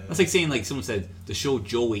 Yeah. That's like saying, like, someone said the show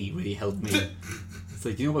Joey really helped me. It's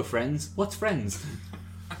like, do you know about Friends? What's Friends?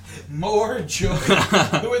 More Joey.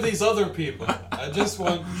 Who are these other people? I just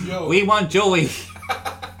want Joey. We want Joey.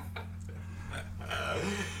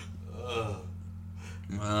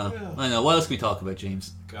 I know. What else can we talk about,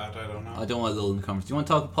 James? God, I don't know. I don't want to lull in the conversation. Do you want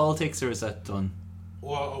to talk politics, or is that done?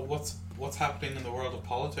 Well, what's happening in the world of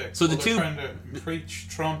politics? So they're the two trying to impeach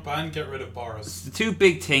Trump and get rid of Boris. The two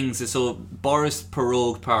big things is, so Boris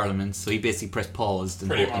prorogued Parliament, so he basically pressed pause and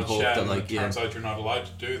Pretty hope much, yeah. that, like, it turns out you're not allowed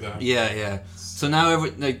to do that. Yeah. So now,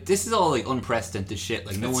 like, this is all like unprecedented shit.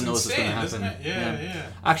 Like, no one knows what's going to happen. Isn't it? Yeah.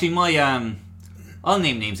 Actually, my I'll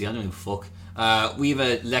name names here. I don't give a fuck. We have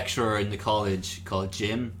a lecturer in the college called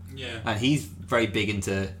Jim. Yeah. And he's very big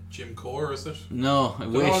into... Jim Core, is it? No, I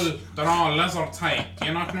wish. They're all lizard type. Do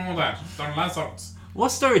you not know that? They're lizards.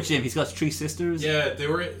 What's the story with Jim? He's got 3 sisters? Yeah,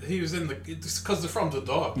 he was in the... Because they're from the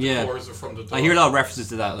Dog. Yeah. The Cores are from the Dog. I hear a lot of references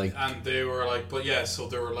to that. Like, and they were like... But yeah, so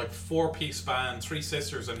they were like 4-piece band, 3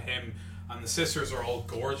 sisters and him. And the sisters are all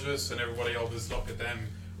gorgeous and everybody always looked at them.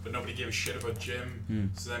 But nobody gave a shit about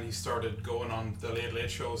Jim. So then he started going on the Late Late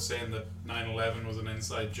Show saying that 9/11 was an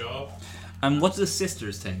inside job. And what do the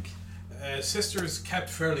sisters think? Sisters kept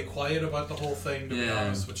fairly quiet about the whole thing, to be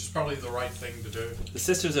honest, which is probably the right thing to do. The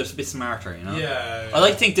sisters are a bit smarter, you know? Yeah. I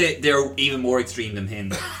like to think that they're even more extreme than him.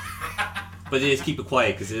 But they just keep it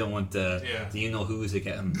quiet because they don't want the you-know-who's to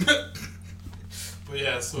get him. But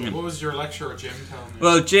yeah, so what was your lecturer, Jim, telling me?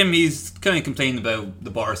 Well, Jim, he's kind of complaining about the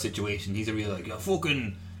Boris situation. He's a real like,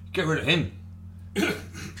 fucking get rid of him.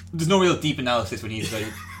 There's no real deep analysis when he's like,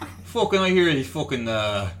 fucking, I hear he's fucking,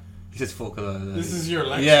 he says fucking. This is your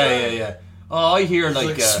lecturer? Yeah. Oh, I hear he's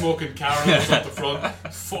like smoking carols up the front,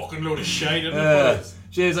 fucking load of shite in the place.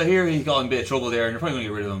 James, I hear he got in a bit of trouble there and they're probably going to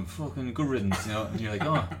get rid of him. Fucking good riddance, you know? And you're like,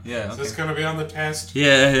 oh, yeah. Okay. Is this going to be on the test?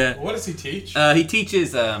 Yeah. What does he teach? He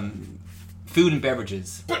teaches food and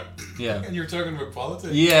beverages. Yeah. And you're talking about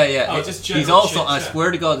politics? Yeah. Oh, just he's also, I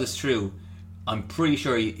swear to God this is true, I'm pretty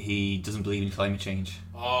sure he doesn't believe in climate change.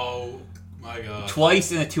 Oh my God.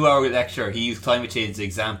 Twice in a 2-hour lecture, he used climate change as an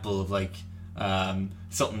example of like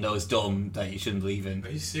something that was dumb that you shouldn't believe in. Are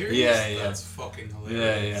you serious? Yeah. That's fucking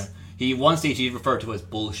hilarious. Yeah. He one stage he referred to as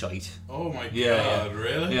bullshit. Oh my God,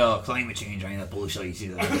 really? Yeah, climate change ain't that bullshit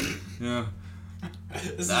either. Yeah.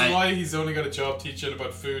 This is why he's only got a job teaching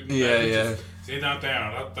about food and yeah. See that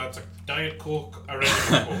there? That's a Diet Coke, a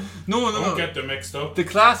regular Coke. No. Don't get them mixed up. The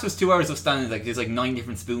class was 2 hours of standing, like, there's like 9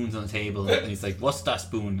 different spoons on the table, and he's like, what's that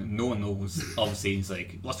spoon? And no one knows, obviously. He's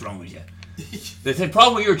like, what's wrong with you? The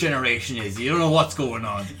problem with your generation is you don't know what's going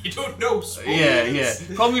on. You don't know spoons. Yeah.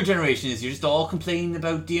 The problem with your generation is you're just all complaining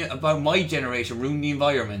about my generation ruining the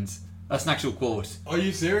environment. That's an actual quote. Are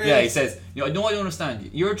you serious? Yeah, he says, I don't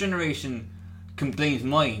understand. Your generation complains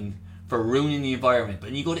mine for ruining the environment, but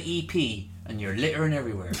then you go to EP and you're littering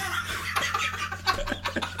everywhere.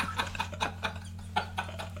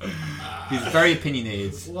 He's very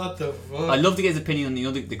opinionated. What the fuck? I'd love to get his opinion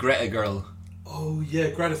on the Greta girl. Oh yeah,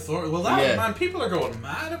 Greta Thunberg. Well, man, people are going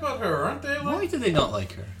mad about her, aren't they? Like, why do they not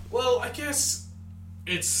like her? Well, I guess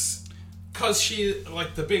it's because she,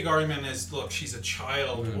 like, the big argument is, look, she's a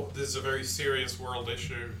child. This is a very serious world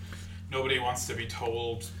issue. Nobody wants to be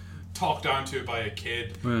talked down to by a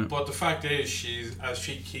kid. But the fact is, she's, as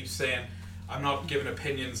she keeps saying, I'm not giving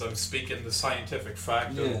opinions, I'm speaking the scientific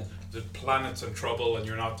fact of the planet's in trouble and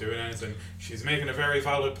you're not doing anything. She's making a very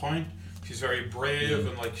valid point. She's very brave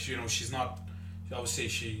and, like, she's not, obviously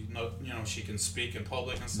she can speak in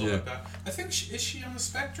public and stuff like that. I think is she on the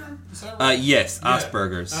spectrum? Is that right? Yes,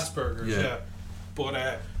 Asperger's. Asperger's, yeah.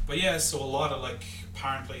 But yeah, so a lot of like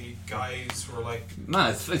apparently guys were like,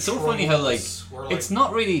 man, it's so funny how like it's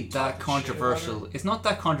not really that talking controversial. It's not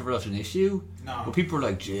that controversial an issue. No. But people are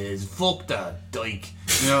like, "Jizz, fuck that dyke,"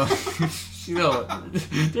 you know. You know,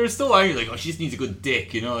 they're so angry, like, oh, she just needs a good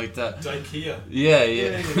dick, you know, like that. Ikea.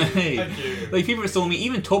 Yeah. Thank you. Like, people are so mean.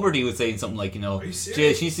 Even Tuberty was saying something like, you know,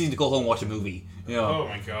 Jay, she needs to go home and watch a movie. You know? Oh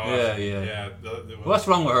my god. Yeah. What's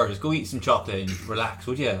wrong with her? Just go eat some chocolate and relax.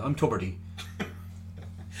 Would you? I'm Tuberty.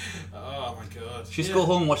 Oh my god. Just go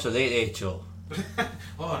home and watch the Late 8 Show.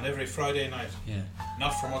 Oh, and every Friday night. Yeah.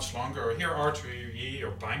 Not for much longer. Here, R2E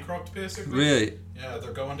are bankrupt, basically. Really? Yeah,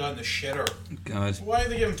 they're going down the shitter. God. Why are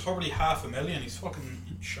they giving Tuberty $500,000? He's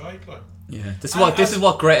fucking shite, like. Yeah. This is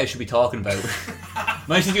what Greta should be talking about.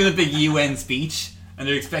 Imagine she's doing a big UN speech and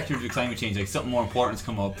they're expecting her to do climate change, like something more important's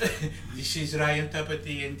come up. This is Ryan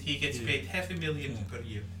Tuberty and he gets paid $500,000 per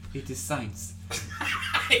year. It is science.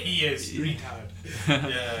 He is retard.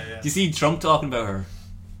 Yeah. Do you see Trump talking about her?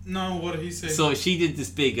 No, what did he say? So she did this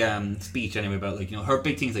big speech anyway about, like, you know, her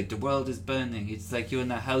big thing's like, the world is burning. It's like you're in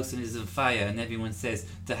a house and it's on fire, and everyone says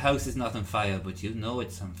the house is not on fire, but you know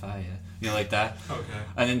it's on fire. You know, like that. Okay.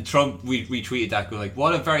 And then Trump retweeted that, go like,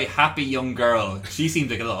 what a very happy young girl. She seemed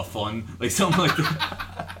like a lot of fun, like something like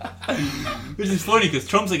that. Which is funny because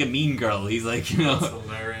Trump's like a mean girl. He's like, you know, that's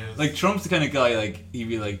hilarious. Like Trump's the kind of guy, like, he'd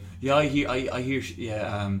be like, yeah, I hear, I hear she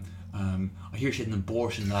had an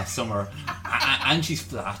abortion last summer, and she's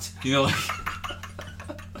flat. You know, like.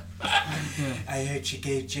 I heard she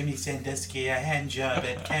gave Jimmy Sandusky a hand job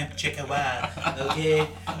at Camp Chickawa. Okay,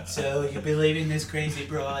 so you believe in this crazy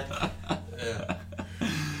broad?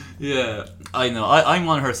 Yeah, I know. I'm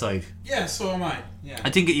on her side. Yeah, so am I. Yeah.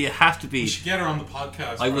 I think you have to be. We should get her on the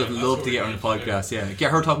podcast. I would love to get her on the podcast. Yeah,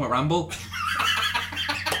 get her talking about Rambo.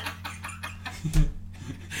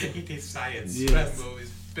 It is science. Yes. Rambo is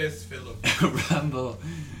best film. Rambo.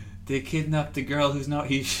 They kidnapped the girl who's not.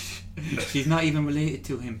 She's not even related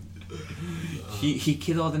to him. He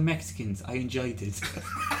killed all the Mexicans. I enjoyed it.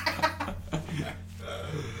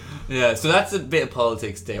 Yeah, so that's a bit of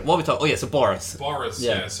politics there. What are we talking? Oh yeah, so Boris.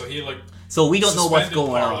 Yeah. So he like. So we don't know what's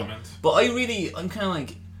going Parliament. on. But I'm kind of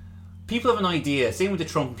like, people have an idea. Same with the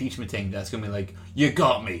Trump impeachment thing. That's gonna be like, you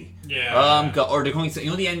got me. Yeah. Or they're going to, you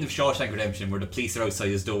know, the end of Shawshank Redemption where the police are outside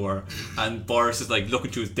his door and Boris is like looking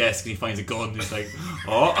through his desk and he finds a gun and he's like,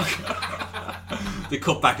 oh. They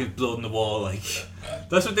cut back his blood on the wall, like.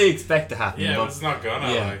 That's what they expect to happen. Yeah, but it's not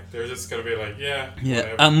gonna. Yeah. Like, they're just gonna be like, yeah.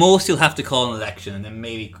 At most, you'll have to call an election, and then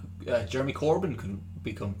maybe Jeremy Corbyn could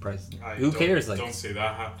become president. Who cares? Like, don't see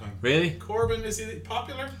that happening. Really? Corbyn, is he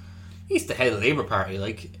popular? He's the head of the Labour Party.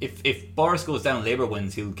 Like, if Boris goes down, Labour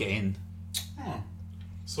wins, he'll get in. Oh.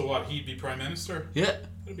 So what? He'd be prime minister? Yeah.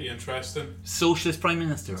 That'd be interesting. Socialist prime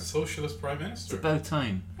minister. Socialist prime minister. It's about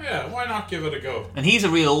time. Yeah, why not give it a go? And he's a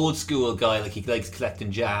real old school guy. Like, he likes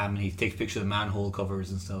collecting jam and he takes pictures of manhole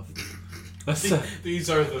covers and stuff. These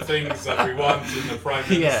are the things that we want in the prime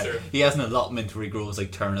minister. Yeah, he has an allotment where he grows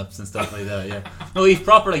like turnips and stuff like that. Yeah. No, he's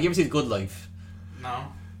proper. Like, you ever see The Good Life? No.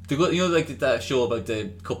 You know, like that show about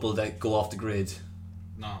the couple that go off the grid.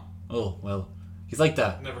 No. Oh well, he's like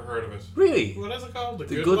that. Never heard of it. Really? What is it called?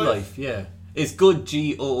 The Good Life. Yeah, it's good.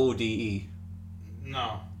 GOODE.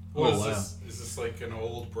 No. What is this? Is this like an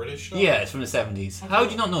old British show? Yeah, it's from the 70s. Okay. How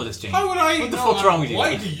do you not know this, James? How would I? What the fuck's wrong with you?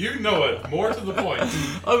 Why do you know it? More to the point.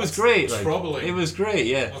 Oh, it was great. Like, troubling. It was great.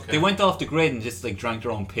 Yeah, okay. They went off the grid and just like drank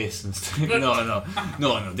their own piss and stuff.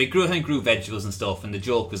 No. They grew vegetables and stuff. And the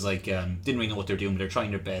joke was like, didn't really know what they're doing, but they're trying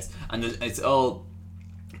their best. And it's all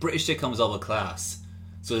British sitcoms all with class.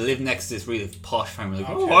 So they live next to this really posh family. Like,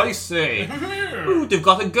 okay. Oh, I say, ooh, they've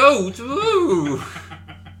got a goat. Ooh.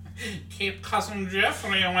 Keep cousin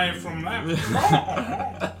Jeffrey away from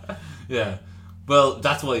that. Yeah. Well,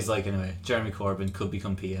 that's what he's like anyway. Jeremy Corbyn could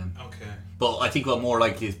become PM. Okay. But I think what more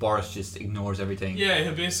likely is Boris just ignores everything.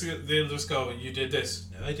 Yeah, they'll just go, you did this.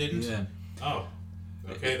 No, I didn't. Yeah. Oh.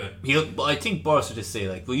 Okay then. But I think Boris would just say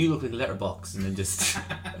like, well, you look like a letterbox, and then just...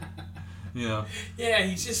 You know. Yeah,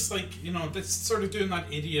 he's just like, that's sort of doing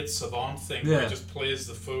that idiot savant thing where he just plays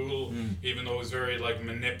the fool, even though he's a very like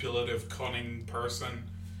manipulative, cunning person.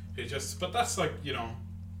 But that's like,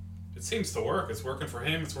 it seems to work. It's working for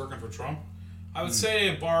him. It's working for Trump. I would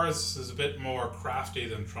say Boris is a bit more crafty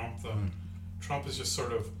than Trump, though. Trump is just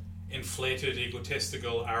sort of inflated,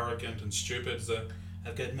 egotistical, arrogant, and stupid. It's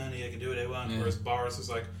I've got money, I can do what I want. Yeah. Whereas Boris is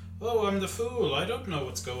like, oh, I'm the fool. I don't know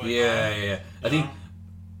what's going on. Yeah. I think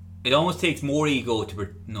it almost takes more ego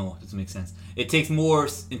to... No, it doesn't make sense. It takes more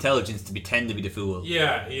intelligence to pretend to be the fool.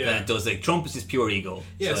 Yeah. Than it does. Like, Trump is just pure ego.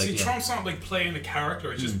 Yeah, so, see, like, Trump's not like playing a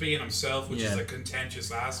character, it's just being himself, which is a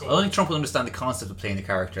contentious asshole. I don't think Trump will understand the concept of playing a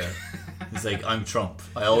character. He's like, I'm Trump.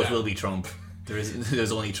 I always will be Trump.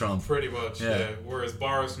 There's only Trump. Pretty much, yeah. Whereas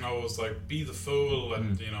Boris knows, like, be the fool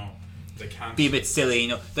and, they can't... Be a bit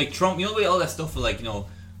silly, Like, Trump, all that stuff with, like,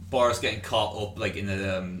 Boris getting caught up, like, in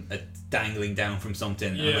a dangling down from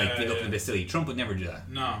something and, like, be looking a bit silly. Trump would never do that.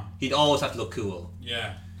 No. He'd always have to look cool.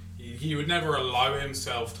 Yeah. He would never allow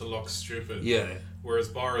himself to look stupid. Yeah. Whereas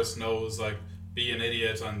Boris knows, like, be an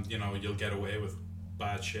idiot and, you'll get away with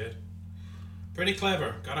bad shit. Pretty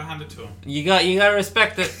clever. Gotta hand it to him. You gotta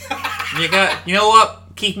respect it. You know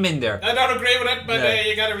what? Keep him in there. I don't agree with it, but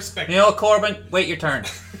you gotta respect it. You know what, Corbyn? Wait your turn.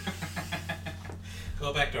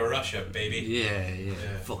 Go back to Russia, baby. Yeah.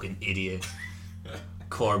 Fucking idiot.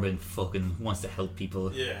 Corbyn fucking wants to help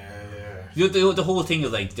people. Yeah. The whole thing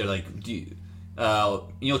is like, they're like,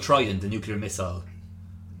 Trident, the nuclear missile.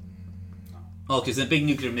 No. Oh, because there's a big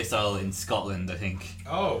nuclear missile in Scotland, I think.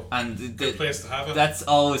 Oh. And good place to have it. That's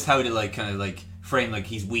always how they like kind of like frame, like,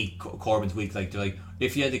 he's weak, Corbyn's weak. Like, they're like,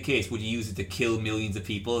 if you had the case, would you use it to kill millions of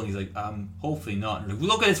people? And he's like, hopefully not. And like,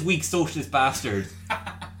 look at this weak socialist bastard.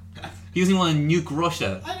 He doesn't want to nuke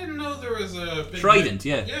Russia. I didn't know there was a big... Trident,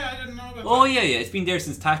 yeah. Yeah, I didn't know about Oh, that. yeah. It's been there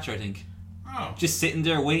since Thatcher, I think. Oh. Just sitting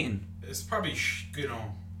there waiting. It's probably,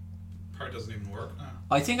 probably doesn't even work now.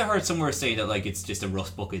 I think I heard somewhere say that, like, it's just a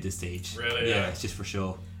rust bucket at this stage. Really? Yeah, it's just for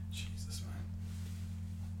show. Jesus, man.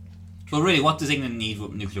 Well, really, what does England need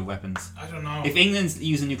with nuclear weapons? I don't know. If England's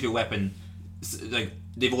using a nuclear weapon, like,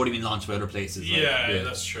 they've already been launched by other places. Like, yeah,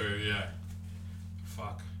 that's true, yeah.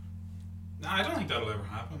 Fuck. Nah, I don't think that'll ever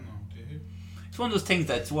happen, though. It's one of those things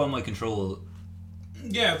that's out of my control.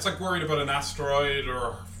 Yeah, it's like worried about an asteroid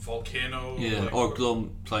or volcano. Yeah, like, or global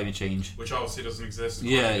climate change. Which obviously doesn't exist.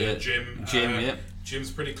 Yeah. Jim, yeah. Jim's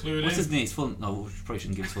pretty clued What's in. his name? His full... No, we probably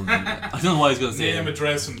shouldn't give his full name. I don't know why I was going to say Name, it.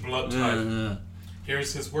 address, and blood type. No.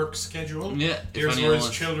 Here's his work schedule. Yeah. Here's where his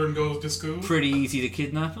children go to school. Pretty easy to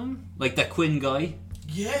kidnap him. Like that Quinn guy.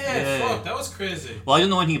 Yeah, fuck, that was crazy. Well, I don't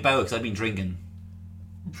know anything about it because I've been drinking.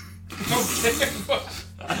 Okay,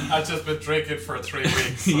 I've just been drinking for 3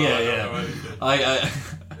 weeks. So I don't know anything.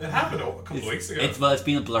 It happened a couple of weeks ago. It's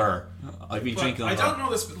been a blur. I've been drinking. I don't know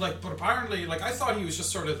this, but apparently, I thought he was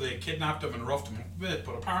just sort of they kidnapped him and roughed him a bit,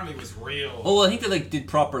 but apparently it was real. Oh, I think they did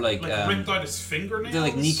proper ripped out his fingernails.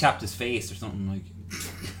 They kneecapped his face or something like.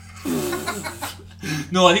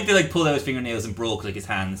 No, I think they pulled out his fingernails and broke his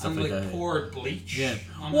hand and stuff like that. Poured bleach. Yeah.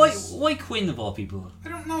 Why Quinn of all people? I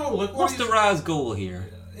don't know. What's the Raz goal here?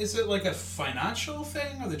 Is it a financial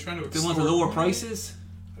thing? Are they trying to? They want to lower prices.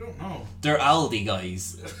 I don't know. They're Aldi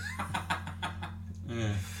guys.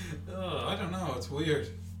 Yeah. Oh, I don't know. It's weird.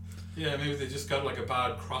 Yeah, maybe they just got a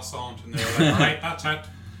bad croissant and they're like, alright,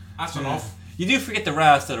 that's enough. You do forget the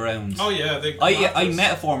Raz still around. Oh yeah, I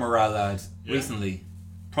met a former Raz lad recently.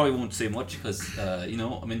 Probably won't say much because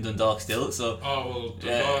I'm in Dundalk still. So. Oh well,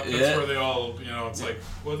 Dundalk. That's where they all. It's like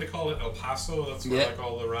what do they call it? El Paso. That's where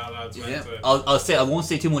all the Raz lads went to. I won't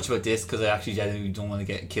say too much about this because I actually genuinely don't want to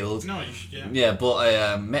get killed. No, you should. Yeah. Yeah, but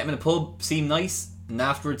I met him in a pub. Seemed nice. And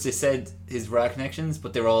afterwards they said his Raz connections,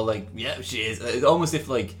 but they were all like, "Yeah, she is." It's almost if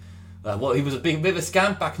he was a bit of a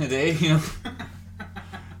scamp back in the day,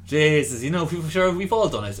 Jesus, people sure we've all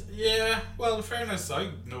done it. Yeah, well, in fairness,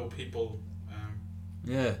 I know people,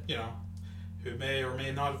 who may or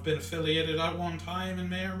may not have been affiliated at one time and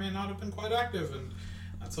may or may not have been quite active, and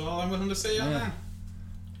that's all I'm willing to say on that.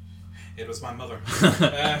 It was my mother.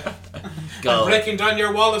 I'm breaking down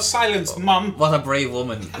your wall of silence, Mum. What a brave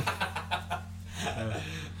woman.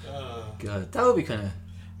 God, that would be kind of...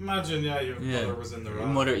 Imagine, your mother was in the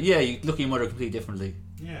wrong. You look at your mother completely differently.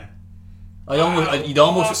 Yeah. You'd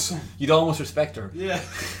almost respect her. Yeah,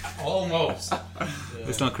 almost.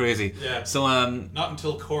 It's not crazy. Yeah. So not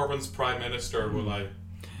until Corbyn's prime minister will I.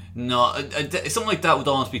 No, something like that would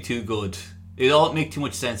almost be too good. It'd all make too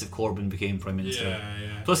much sense if Corbyn became prime minister.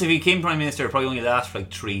 Yeah. Plus, if he became prime minister, it'd probably only last for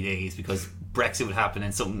 3 days because Brexit would happen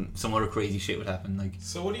and some other crazy shit would happen.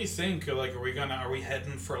 So what do you think? Are we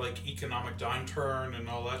heading for economic downturn and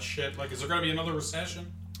all that shit? Is there going to be another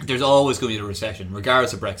recession? There's always going to be a recession,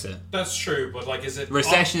 regardless of Brexit. That's true, but is it...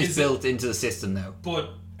 Recession is built into the system now. But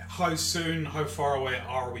how far away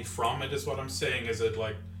are we from it is what I'm saying. Is it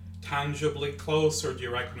tangibly close, or do you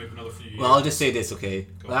reckon we have another few years? Well, I'll just say this, okay?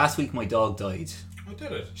 Last week my dog died. Oh,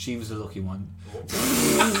 did it? She was the lucky one. I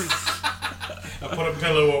put a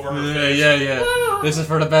pillow over her face. Yeah. This is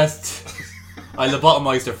for the best. I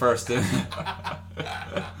lobotomized her first.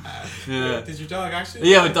 Yeah. Did your dog actually?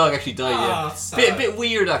 Yeah, my dog actually died. Ah, Yeah, sad. bit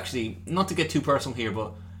weird actually. Not to get too personal here,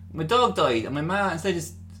 but my dog died, and my ma instead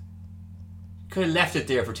just kind of left it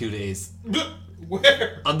there for 2 days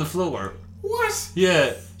Where? on the floor. What?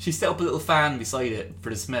 Yeah, she set up a little fan beside it for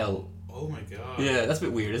the smell. Oh my god. Yeah, that's a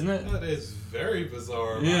bit weird, isn't it? That is very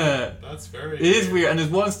bizarre. Man. Yeah. That's very. It is weird, and there's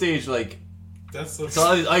one stage like. That's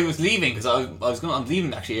So I was leaving because I'm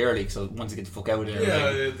leaving actually early because I wanted to get the fuck out of there.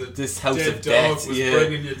 yeah. Like, this house dead of dog death. was Yeah.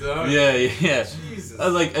 bringing you down. Yeah, yeah. Jesus. I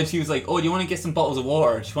was like, and she was like, "Oh, do you want to get some bottles of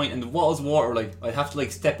water?" She went, and the bottles of water, like, I have to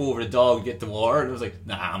like step over the dog to get the water. And I was like,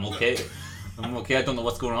 "Nah, I'm okay. I'm okay. I don't know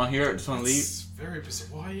what's going on here. I just want to leave." It's very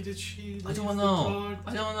bizarre. Why did she? I leave don't the know. dog?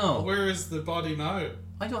 I don't know. Where is the body now?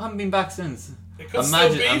 I haven't been back since. It could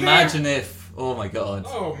still be there. Imagine if. Oh my god.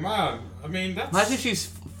 Oh man. I mean, that's. Imagine if she's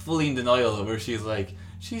fully in denial, where she's like,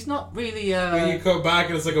 she's not really. When you come back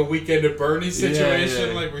and it's like a weekend at Bernie situation,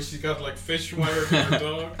 yeah. like where she's got like fish wire for her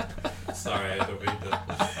dog. Sorry, I don't mean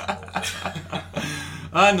that.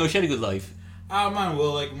 No, she had a good life. Oh man,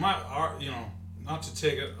 well, like not to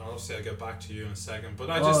take it. Obviously, I'll get back to you in a second, but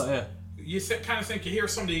I just yeah. you kind of think you hear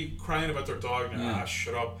somebody crying about their dog and Yeah.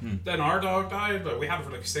 shut up. Then our dog died, but we had it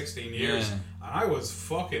for like 16 years, Yeah. and I was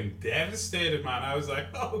fucking devastated, man. I was like,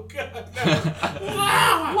 oh god, no.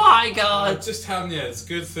 Wow. My I'm God. just telling you, it's a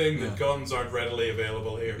good thing that Yeah. guns aren't readily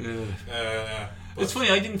available here. But- It's funny.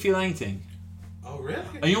 I didn't feel anything. Oh really?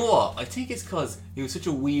 And you know what? I think it's because it was such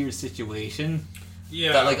a weird situation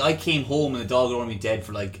Yeah. that like I came home and the dog had only been dead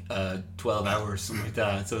for like 12 hours, something like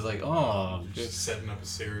that. So it was like, oh, just setting up a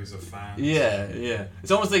series of fans. yeah.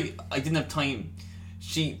 It's almost like I didn't have time.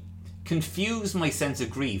 She confused my sense of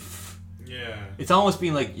grief. Yeah. It's almost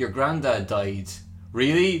been like your granddad died.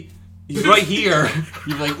 Really? He's right here.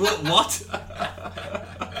 You're like, what?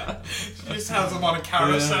 She just has him on a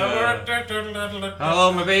carousel.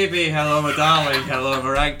 Hello, my baby. Hello, my darling. Hello, my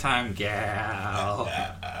ragtime gal.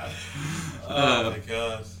 Oh my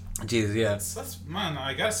god. Jesus, yeah. That's man,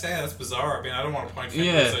 I gotta say that's bizarre. I mean, I don't want to point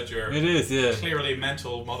Yeah, fingers at your it is, yeah. clearly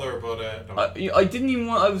mental mother, but no. I didn't even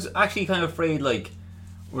want. I was actually kind of afraid, like,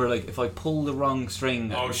 where like if I pull the wrong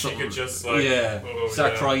string, Oh, or she something- could just, like,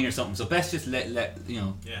 start yeah. crying or something. So best just let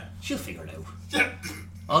Yeah. she'll figure it out. Yeah.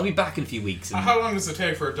 I'll be back in a few weeks. And How long does it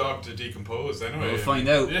take for a dog to decompose anyway? we'll find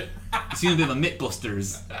out. Yeah. It's even a bit of a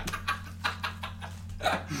Mythbusters.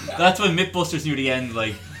 That's when Mythbusters near the end,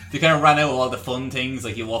 like they kind of ran out of all the fun things,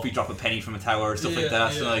 like you drop a penny from a tower, stuff like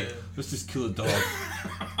that. So like, let's just kill a dog.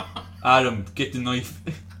 Adam, get the knife.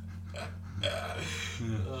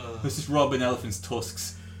 Let's just rob an elephant's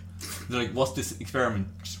tusks. They're like, what's this experiment?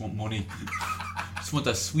 Just want money. Just want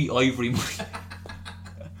that sweet ivory money.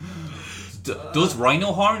 Does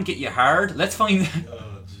rhino horn get you hard? Let's find out.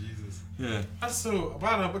 Oh Jesus. Yeah. That's so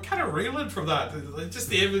man, I'm kind of reeling from that. Like, just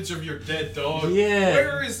the image of your dead dog.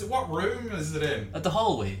 Yeah. What room is it in? At the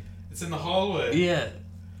hallway. It's in the hallway. Yeah.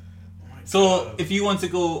 Oh my So God. if you want to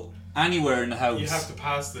go anywhere in the house, you have to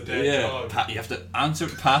pass the dead dog. you have to answer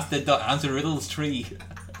riddles 3.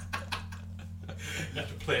 You have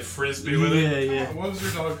to play frisbee with it. Yeah, yeah. What was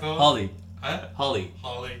your dog called? Holly. Huh? Holly.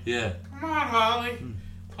 Holly. Yeah. Come on, Holly.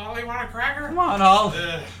 Holly, want a cracker? Come on, Hol.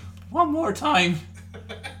 Uh, One more time.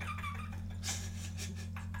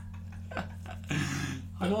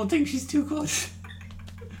 I don't think she's too good.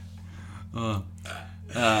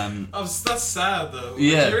 that's sad though.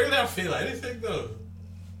 Yeah. Did you really not feel anything though?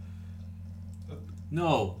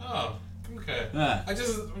 No. Oh, okay. Yeah.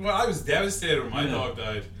 I was devastated when my dog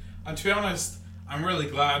died. And to be honest, I'm really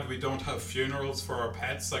glad we don't have funerals for our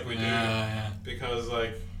pets like we do. Yeah. Because,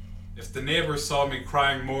 like, if the neighbours saw me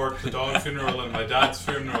crying more at the dog funeral than my dad's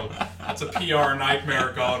funeral, that's a PR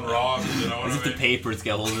nightmare gone wrong, you know what As I if mean? the papers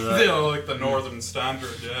get hold of You that. know, like the Northern Standard,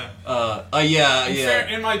 yeah. Yeah.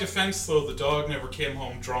 In my defence, though, the dog never came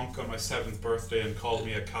home drunk on my 7th birthday and called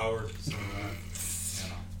me a coward. So, you know.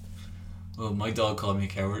 Oh, my dog called me a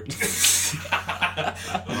coward.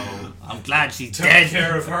 Oh. I'm glad she's Take dead.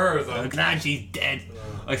 care of her, though. I'm glad she's dead.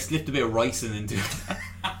 I slipped a bit of ricin into it.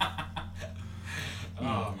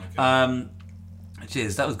 Oh my god.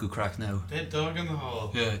 Jeez, that was good crack now. Dead dog in the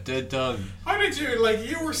hall. Yeah, dead dog. How did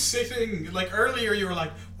you were sitting, like earlier you were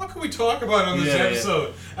like, what can we talk about on this Yeah,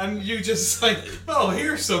 episode? And you just like, oh,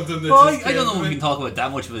 here's something that Well, just I don't know came if we to can talk about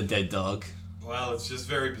that much with a dead dog. me. Well, it's just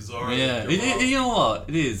very bizarre. Yeah, that your mom- you know what?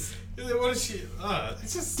 It is. What is she,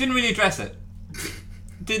 it's just, Didn't really address it.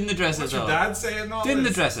 Didn't address what's it at your all. dad saying all Didn't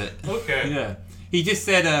this? address it. Okay. Yeah. He just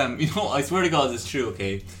said, I swear to God it's true,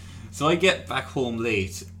 okay? So I get back home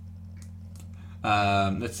late.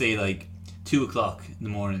 Let's say like 2 o'clock in the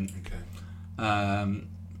morning. Okay. I'm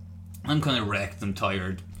kind of wrecked, I'm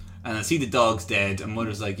tired. And I see the dog's dead, and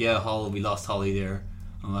Mother's like, yeah, we lost Holly there.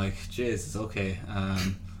 I'm like, Jesus, okay.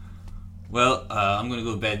 Well, I'm going to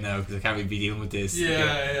go to bed now because I can't really be dealing with this. Yeah,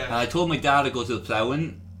 okay. yeah. And I told my dad to go to the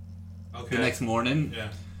ploughing Okay. the next morning. Yeah.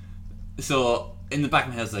 So, in the back of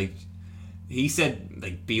my head, I was like, he said,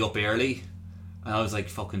 like, be up early. And I was like,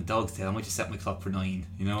 fucking dog's tail, I might just set my clock for 9,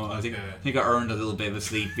 you know? I think I earned a little bit of a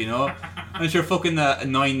sleep, you know? And sure, fucking 8,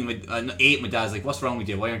 my dad's like, what's wrong with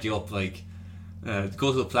you? Why aren't you up, like,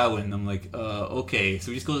 go to the ploughing? And I'm like, okay. So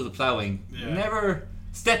we just go to the ploughing. Yeah. Never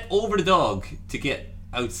step over the dog to get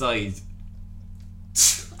outside.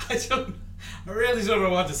 I really don't know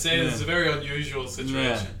what to say. Yeah. This is a very unusual situation.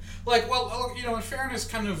 Yeah. Like, well, you know, in fairness,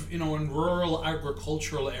 kind of, you know, in rural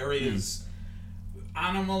agricultural areas,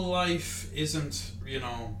 animal life isn't, you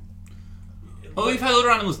know. Oh, we've had other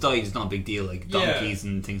animals die, it's not a big deal, like Yeah. donkeys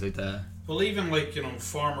and things like that. Well, even like, you know,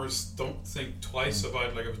 farmers don't think twice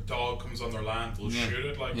about, like, if a dog comes on their land, they'll Yeah. shoot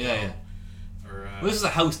it, like, Yeah, you know, yeah. or, Well, this is a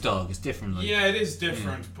house dog, it's different. Like. yeah, it is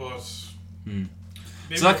different, but Hmm.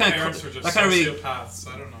 maybe So that their kinda parents co- are just that kinda really- sociopaths.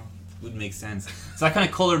 I don't know. Would make sense. So that kind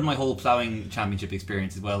of coloured my whole ploughing championship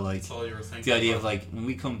experience as well. Like That's all you were thinking. the idea of about. like when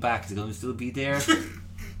we come back, is it going to still be there?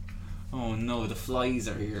 Oh no, the flies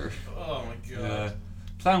are here. Oh my god.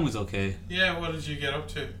 Ploughing was okay. Yeah, what did you get up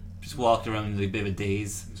to? Just walked around in a bit of a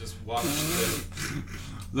daze, Just watched the...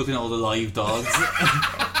 looking at all the live dogs.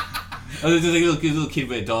 I was just like a little kid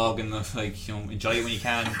with a dog, and I was like, you know, enjoy it when you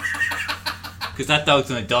can, because that dog's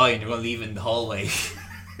going to die, and you're going to leave it in the hallway.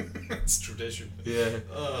 It's tradition. Yeah.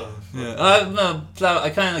 Oh, Yeah. No, I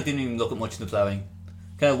kind of like didn't even look at much in the ploughing.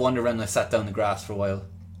 Kind of wandered around and I sat down in the grass for a while.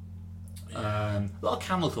 A lot of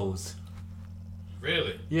camel toes.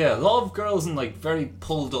 really? Yeah, a lot of girls in like very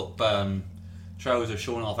pulled up trousers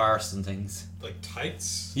showing off arse and things. Like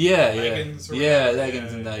tights? Yeah, Leggings or yeah, whatever?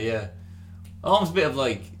 leggings Yeah, and that. Yeah, almost a bit of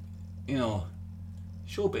like, you know,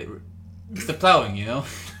 show a bit. It's the ploughing, you know.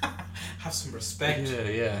 Have some respect. Yeah,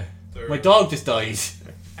 yeah. They're- My dog just died.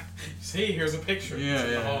 See, here's a picture. It's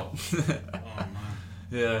in the hall. Oh man.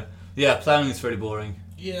 Yeah, yeah. Ploughing is pretty boring.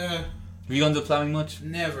 Yeah, Have you gone to ploughing much?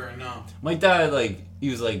 never, no. My dad, like, he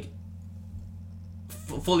was like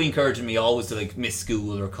fully encouraging me always to like miss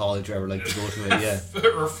school or college or ever, like to go to it. Yeah,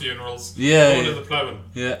 Or funerals. Yeah, Go yeah. to the ploughing.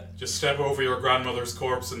 yeah. Just step over your grandmother's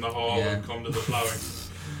corpse in the hall Yeah. and come to the ploughing.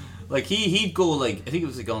 Like he'd go like I think it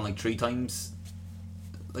was like gone like 3 times,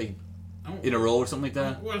 like Oh. in a row or something like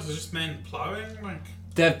that. What is it, just men ploughing? Like,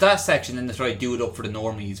 They have that section, and they try to do it up for the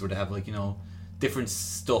normies, where they have like, you know, different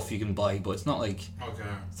stuff you can buy, but it's not like okay.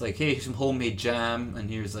 it's like, hey, here's some homemade jam, and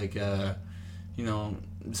here's like you know,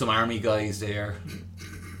 some army guys there,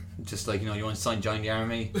 just like, you know, you want to join the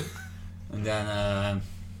army, and then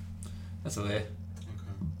that's okay. Okay.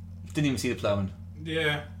 Didn't even see the ploughing.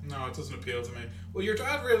 Yeah, no, it doesn't appeal to me. Well, your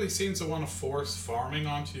dad really seems to want to force farming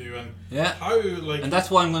onto you, and Yeah, how, like... and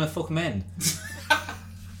that's why I'm gonna fuck men.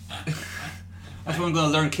 That's why I'm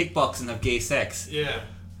gonna learn kickboxing and have gay sex. Yeah.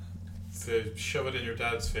 To shove it in your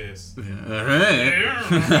dad's face.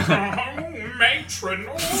 Matron!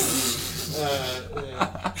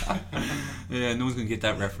 Yeah, no one's gonna get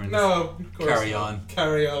that reference. No, of course Carry not. on.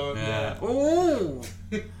 Carry on. Yeah. Ooh.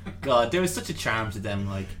 God, there was such a charm to them.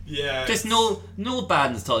 Like, Yeah. just no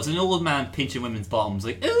badness at all. It's an old man pinching women's bottoms.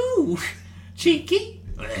 Like, ooh, cheeky.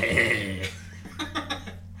 It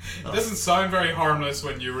doesn't sound very harmless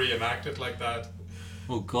when you reenact it like that.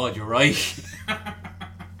 Oh God, you're right.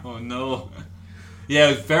 Oh no. Yeah,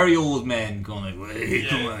 it was very old men going like, "Wait,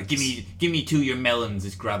 come Yeah. on, give me 2 of your melons."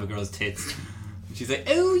 Just grab a girl's tits. And she's like,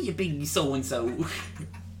 "Oh, you big so and so."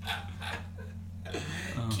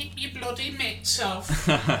 Keep your bloody mitts off.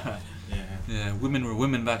 Yeah, women were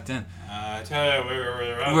women back then. I tell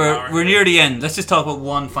you, We're near the end. Let's just talk about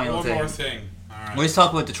one final One thing. more thing. Alright. Let's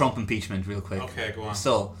talk about the Trump impeachment real quick. Okay, go on.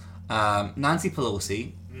 So, Nancy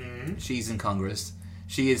Pelosi, Mhm. she's in Congress.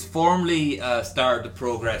 She has formally started the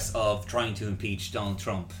progress of trying to impeach Donald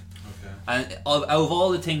Trump. Okay. And out of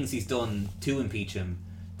all the things he's done to impeach him,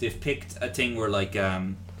 they've picked a thing where, like,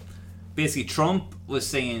 basically Trump was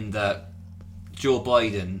saying that Joe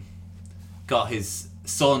Biden got his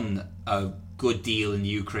son a good deal in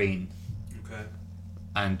Ukraine, Okay.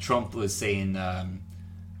 and Trump was saying,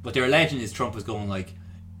 what they're alleging is Trump was going like,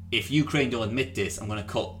 if Ukraine don't admit this, I'm going to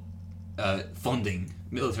cut funding,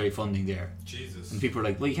 military funding there. Jesus. And people are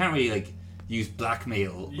like, well, you can't really like use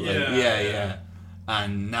blackmail. Yeah, Yeah.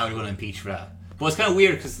 And now they're going to impeach for that. But it's kind of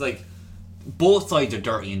weird because like both sides are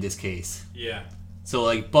dirty in this case. Yeah. So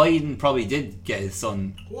like Biden probably did get his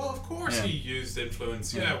son. Well, of course Yeah. he used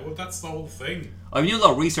influence. Yeah. Well, that's the whole thing. I've been doing a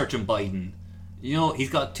lot of research on Biden. You know, he's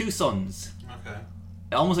got 2 sons. Okay.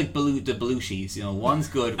 Almost like the Belushis. You know, one's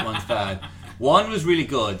good, one's bad. One was really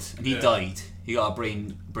good, and he Yeah. died. He got a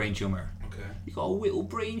brain tumor. Okay. You got a little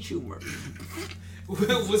brain tumour.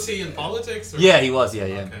 Was he in politics? Or? Yeah, he was. Yeah.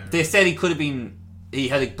 Okay. They said he could have been. He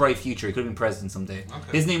had a bright future. He could have been president someday.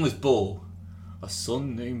 Okay. His name was Beau. A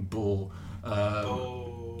son named Beau.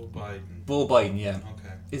 Beau Biden. Beau Biden. Yeah.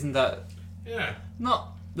 Okay. Isn't that Yeah.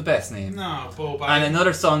 not the best name? No, Beau Biden. And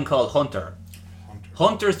another son called Hunter.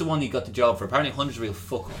 Hunter's the one he got the job for. Apparently, Hunter's a real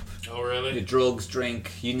fuck up. Oh, really? The drugs,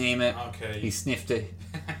 drink, you name it. Okay. He sniffed it.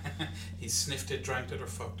 He sniffed it, drank it, or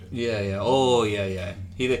fucked it. Yeah. Oh, yeah.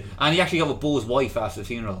 He did. And he actually got with Beau's wife after the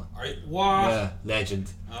funeral. What? Yeah,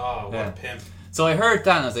 legend. Oh, what Yeah. a pimp. So I heard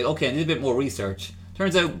that and I was like, okay, I need a bit more research.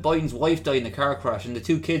 Turns out Biden's wife died in a car crash and the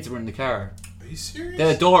 2 kids were in the car. Are you serious? They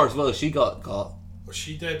had a daughter as well. She got. Was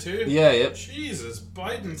she dead too? Yeah. Jesus,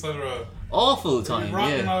 Biden's had a Awful time.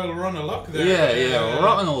 rotten Yeah. old run of luck there. Yeah.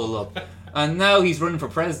 Rotten old luck. And now he's running for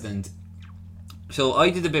president. So I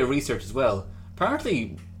did a bit of research as well.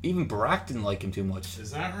 Apparently, even Barack didn't like him too much.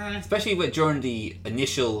 Is that right? Especially during the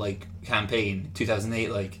initial campaign,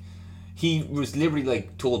 2008. He was literally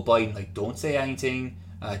told Biden don't say anything,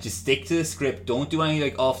 just stick to the script, don't do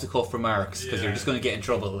any off the cuff remarks because you're just going to get in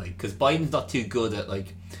trouble. Because Biden's not too good at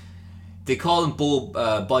they call them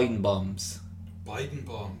Biden bombs. Biden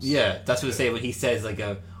bombs. Yeah, that's what they say when he says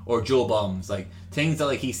or Joe bombs, things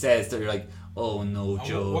that he says that you're oh no,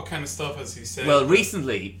 Joe. What kind of stuff has he said? Well,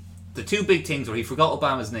 recently the 2 big things were he forgot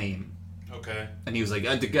Obama's name. Okay. And he was like,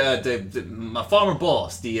 my former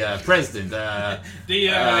boss, the president, what do you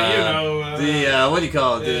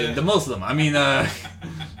call it? The Muslim. I mean,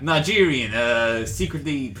 Nigerian,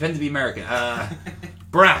 secretly pretend to be American.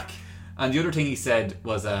 Barack. And the other thing he said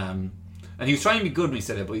was, and he was trying to be good when he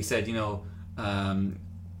said it, but he said,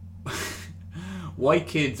 white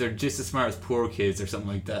kids are just as smart as poor kids or something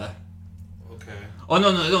like that. Okay. Oh,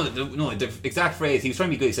 no, the exact phrase, he was trying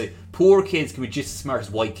to be good. He said, poor kids can be just as smart as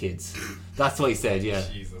white kids. That's what he said, yeah.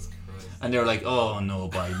 Jesus Christ. And they were like, oh no,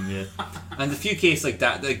 Biden, yeah. And a few cases like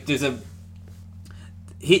that, there's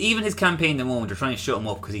even his campaign at the moment, they're trying to shut him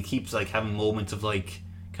up because he keeps having moments of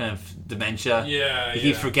kind of dementia. Yeah, He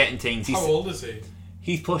keeps forgetting things. How old is he?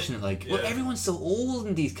 He's pushing it well, everyone's so old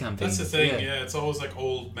in these campaigns. That's the thing, yeah. It's always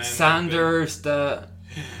old men. Sanders,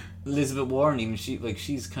 Elizabeth Warren, even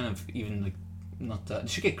she's kind of even not that.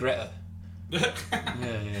 She should get Greta. Yeah.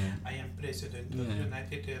 I am president of the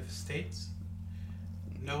United States.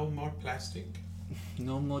 No more plastic.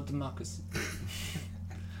 No more democracy.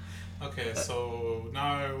 Okay, so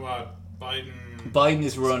now what? Biden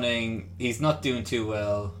is running. He's not doing too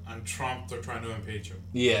well. And Trump, they're trying to impeach him.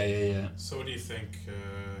 Yeah. So what do you think?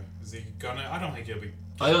 Is he gonna? I don't think he'll be.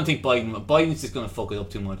 I don't think Biden's just gonna fuck it up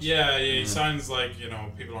too much. Yeah. He sounds like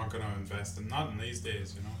people aren't gonna invest in not in these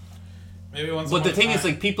days. Maybe once. But the thing is,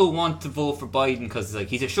 people want to vote for Biden because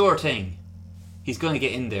he's a sure thing. He's gonna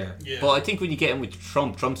get in there. Yeah. But I think when you get him with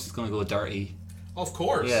Trump, Trump's just gonna go dirty. Of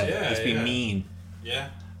course. Yeah. Just be mean. Yeah.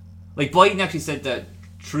 Biden actually said that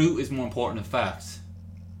truth is more important than facts.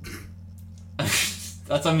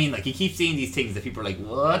 That's what I mean. He keeps saying these things that people are like,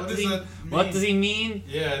 what does he mean?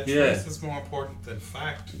 Yeah, truth is more important than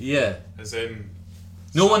fact. Yeah. As in...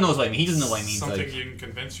 No one knows what I mean. He doesn't know what I mean. Something you can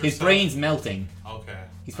convince yourself. His brain's melting. Okay.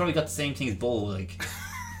 He's probably got the same thing as Beau,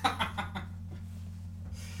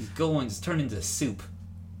 He's going, just turned into soup.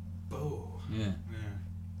 Beau. Yeah.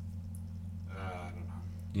 I don't know.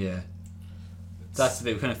 Yeah. That's the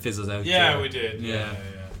bit we kind of fizzled out. Yeah, we did. Yeah.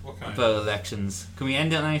 What kind about elections. Can we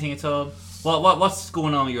end it on anything at all? What's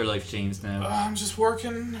going on with your life, James, now? I'm just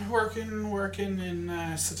working in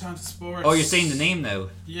Satanta Sports. Oh, you're saying the name now?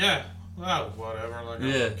 Yeah. Well, whatever. I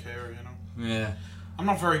don't care, Yeah. I'm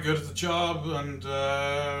not very good at the job, and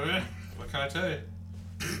what can I tell you?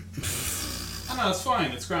 I know, it's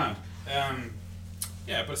fine. It's grand.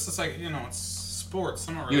 Yeah, but it's just it's sports.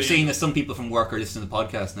 I'm not really... You're saying that some people from work are listening to the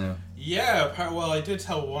podcast now? Yeah, well, I did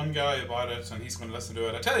tell one guy about it, and he's going to listen to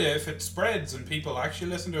it. I tell you, if it spreads and people actually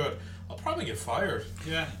listen to it, I'll probably get fired.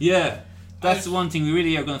 Yeah. Yeah. That's the one thing, we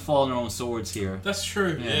really are going to fall on our own swords here. That's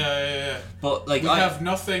true. Yeah. But we have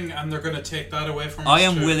nothing, and they're going to take that away from us. I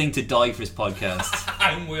am willing to die for this podcast.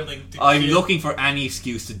 I'm willing to. I'm looking for any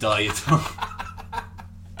excuse to die at all.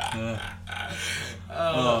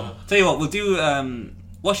 Tell you what, we'll do.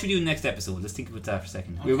 What should we do next episode? Let's think about that for a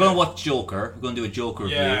second. Okay. We're going to watch Joker. We're going to do a Joker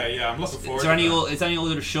review. Yeah. I'm looking forward. Is there any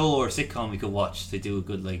other show or sitcom we could watch to do a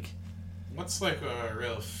good What's a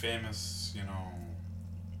real famous,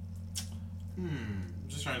 I'm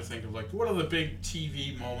just trying to think of what are the big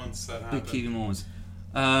TV moments that happen? Big TV moments.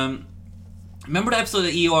 Remember the episode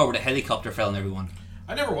of ER where the helicopter fell on everyone?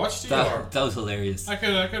 I never watched ER. That was hilarious. I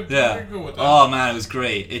could go with that. Oh man, it was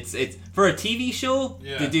great. It's for a TV show.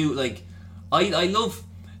 Yeah. They do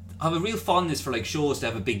I I have a real fondness for like shows to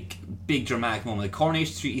have a big dramatic moment. Like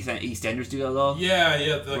Coronation Street EastEnders do that a lot. Yeah,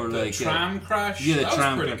 Or the like, tram crash. yeah, the that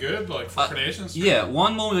tram was pretty crash. good, like for Coronation Street. Yeah,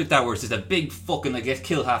 one moment like that where it's just a big fucking like get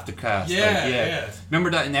kill half the cast. Yeah, like, yeah.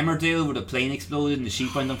 Remember that in Emmerdale where the plane exploded and the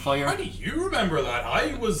sheep went on fire? How do you remember that?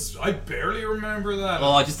 I barely remember that.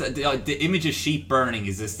 Oh, just the image of sheep burning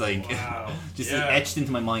is just like Wow. just Yeah. etched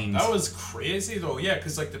into my mind. That was crazy though, yeah,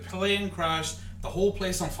 because like the plane crashed, the whole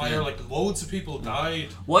place on fire, Yeah. like loads of people died.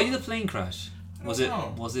 Why did the plane crash? Was it?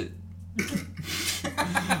 know. Was it?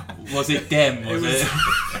 Was it them? Was it?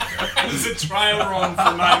 It was a trial run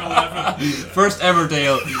for 9/11. First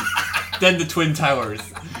Emmerdale, then the Twin Towers,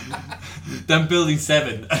 then Building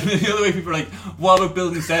 7. And then the other way people are like, what about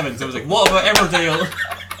Building 7? So I was like, what about Emmerdale?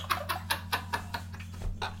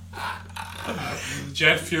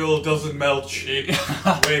 Jet fuel doesn't melt sheep.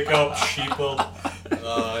 Wake up, sheeple.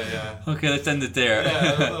 Oh yeah. Okay, let's end it there.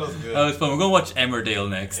 Yeah, that was good. That was fun. We're going to watch Emmerdale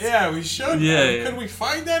next. Yeah, we should. Yeah, man. yeah. Could we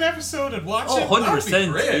find that episode and watch Oh, it? That'd 100%,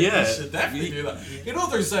 be great. yeah. We should definitely do that. You know,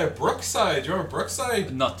 there's Brookside. You remember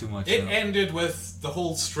Brookside? Not too much. It no. ended with the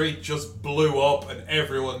whole street just blew up and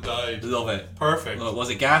everyone died. Love it. Perfect. Was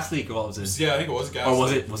it gas leak or what was it? Yeah, I think it was gas. Or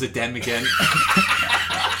was it them again?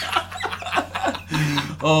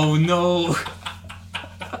 Oh no.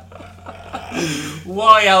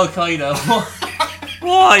 Why Al Qaeda?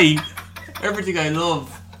 Why? Everything I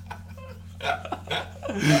love.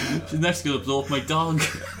 She's next gonna blow up my dog.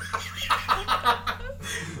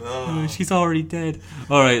 Oh. She's already dead.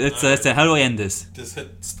 Alright, let's how do I end this? Just hit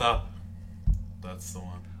stop. That's the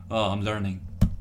one. Oh, I'm learning.